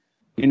wasn't,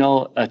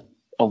 a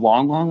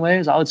long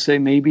ways. I would say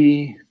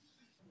maybe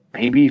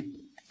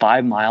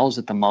 5 miles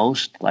at the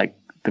most, like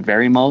the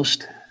very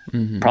most,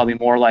 probably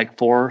more like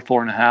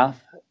 4.5.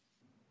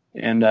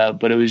 And,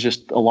 but it was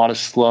just a lot of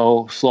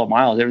slow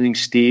miles.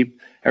 Everything's steep,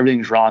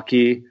 everything's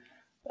rocky.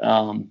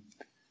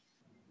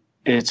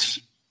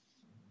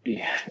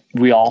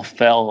 We all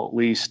fell at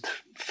least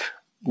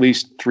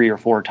 3 or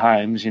 4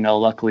 times,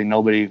 luckily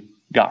nobody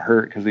got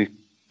hurt because a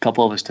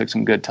couple of us took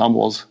some good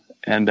tumbles,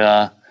 and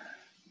it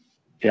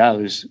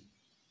was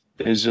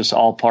just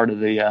all part of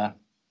that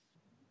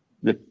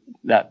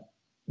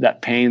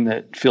pain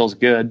that feels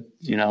good,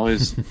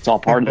 it's all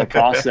part of the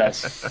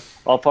process,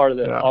 all part of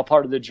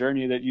the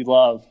journey that you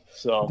love.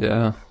 So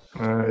yeah,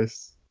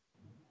 nice.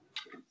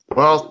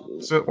 Well,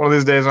 so one of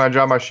these days when I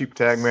drop my sheep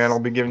tag, man, I'll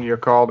be giving you a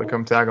call to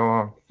come tag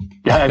along.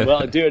 Yeah,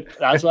 well, dude,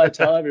 that's what I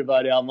tell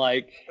everybody. I'm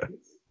like,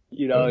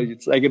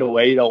 it's like, in a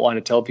way you don't want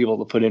to tell people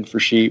to put in for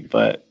sheep,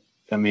 but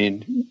I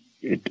mean,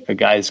 a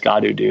guy's got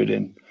to, dude.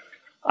 And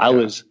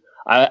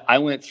I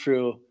went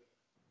through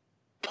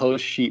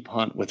post sheep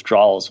hunt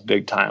withdrawals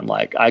big time.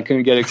 Like I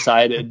couldn't get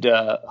excited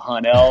to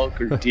hunt elk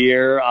or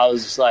deer. I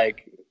was just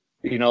like,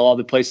 all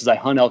the places I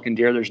hunt elk and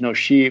deer, there's no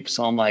sheep.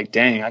 So I'm like,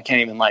 dang, I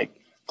can't even like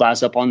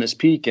glass up on this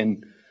peak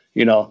and,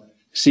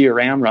 see a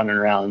ram running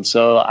around.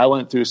 So I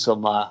went through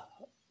some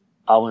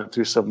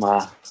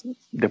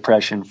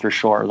depression for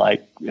sure.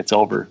 Like it's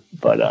over,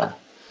 but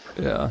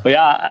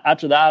yeah,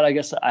 after that, I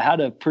guess I had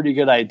a pretty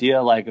good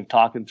idea, like of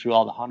talking through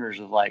all the hunters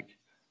of like,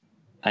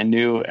 I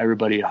knew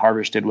everybody had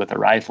harvested with a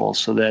rifle.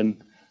 So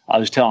then I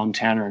was telling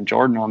Tanner and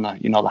Jordan on the,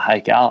 the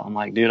hike out, I'm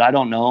like, dude, I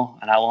don't know.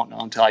 And I won't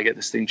know until I get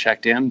this thing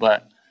checked in,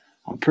 but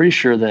I'm pretty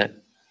sure that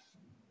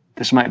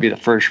this might be the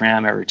first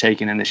ram ever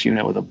taken in this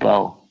unit with a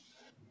bow.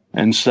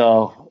 And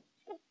so,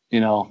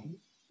 a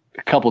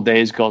couple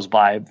days goes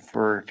by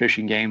for Fish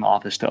and Game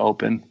office to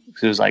open.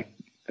 It was like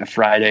a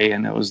Friday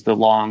and it was the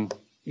long,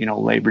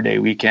 Labor Day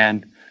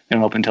weekend,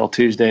 and open until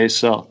Tuesday.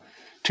 So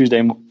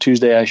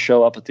Tuesday I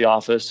show up at the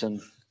office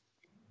and,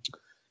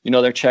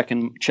 they're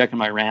checking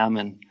my ram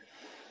and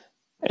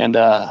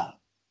I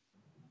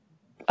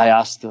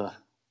asked the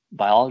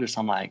biologist,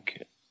 I'm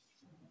like,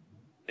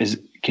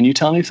 can you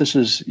tell me if this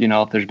is,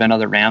 if there's been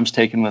other rams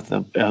taken with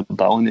a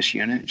bow in this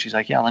unit? And she's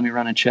like, yeah, let me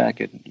run and check.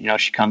 And,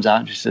 she comes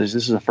out and she says,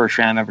 this is the first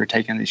ram ever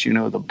taken in this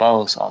unit with a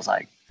bow. So I was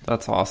like,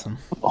 that's awesome.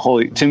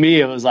 To me,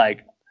 it was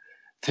like,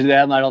 to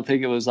them, I don't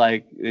think it was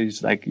like,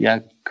 it's like, yeah,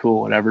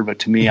 cool, whatever. But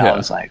to me, I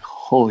was like,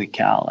 holy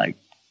cow, like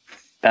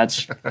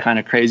that's kind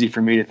of crazy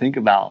for me to think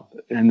about.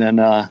 And then,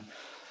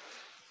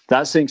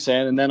 that sinks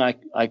in. And then I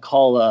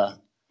called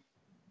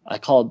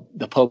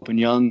the Pope and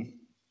Young,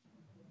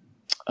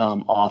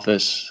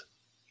 office.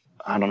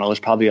 I don't know, it was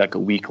probably like a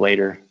week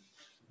later.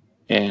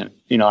 And,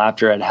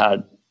 after I'd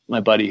had my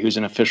buddy who's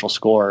an official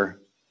scorer,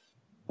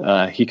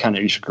 he kind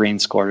of just green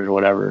scored it or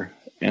whatever.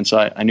 And so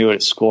I knew it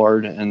had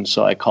scored. And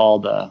so I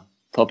called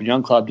Pope and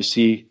Young Club to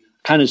see,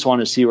 kind of just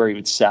wanted to see where he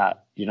would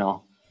sat,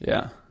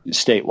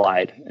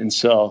 statewide. And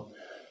so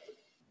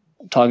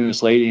I'm talking to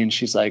this lady and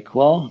she's like,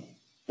 well,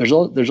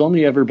 there's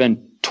only ever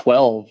been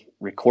 12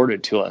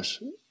 recorded to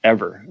us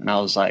ever. And I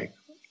was like,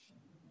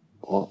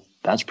 well,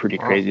 that's pretty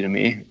crazy to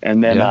me.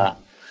 And then,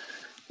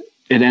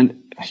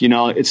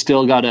 it's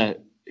still got to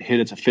hit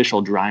its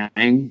official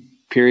drying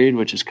period,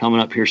 which is coming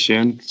up here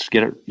soon to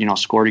get it,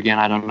 scored again.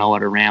 I don't know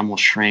what a ram will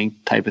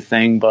shrink type of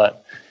thing,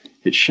 but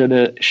it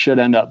should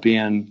end up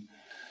being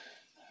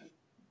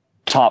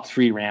top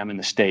 3 ram in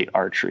the state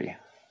archery.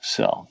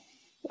 So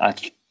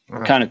that's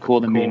kind of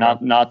cool to me.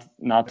 Not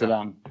that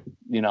I'm,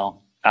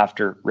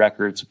 after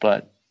records,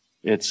 but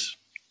it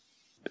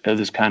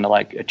was kind of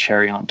like a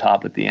cherry on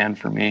top at the end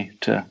for me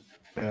to,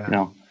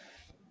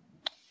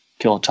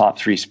 kill a top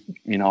 3,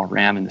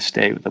 ram in the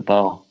state with a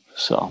bow.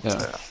 So,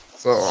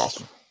 so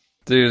awesome.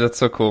 Dude, that's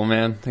so cool,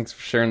 man. Thanks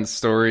for sharing the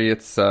story.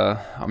 It's,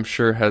 I'm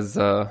sure has,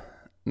 not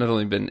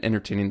only been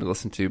entertaining to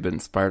listen to, but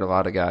inspired a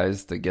lot of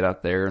guys to get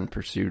out there and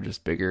pursue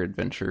just bigger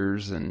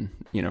adventures. And,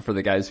 for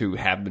the guys who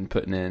have been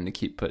putting in to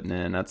keep putting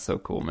in, that's so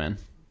cool, man.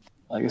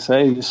 Like I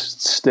say,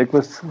 just stick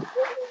with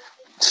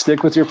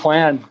your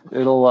plan.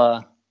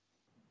 It'll,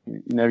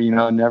 you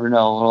never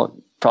know.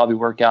 It'll probably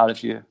work out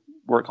if you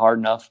work hard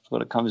enough.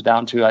 What it comes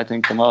down to, I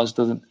think the most,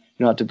 you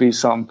don't have to be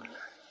some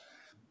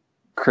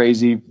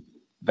crazy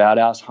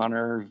badass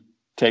hunter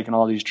taking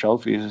all these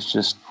trophies. It's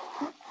just,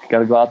 you got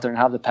to go out there and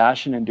have the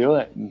passion and do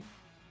it and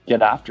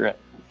get after it.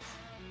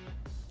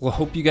 Well,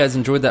 hope you guys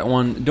enjoyed that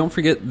one. Don't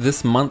forget,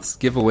 this month's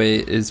giveaway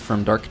is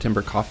from Dark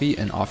Timber Coffee,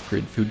 an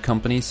off-grid food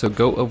company. So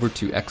go over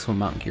to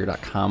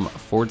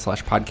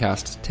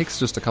exomountaingear.com/podcast. Takes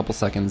just a couple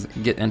seconds.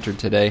 Get entered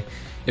today.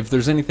 If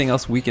there's anything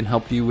else we can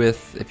help you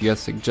with, if you have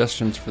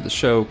suggestions for the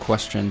show,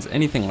 questions,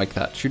 anything like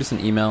that, shoot us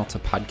an email to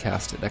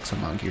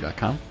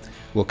podcast@exomountaingear.com.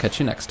 We'll catch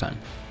you next time.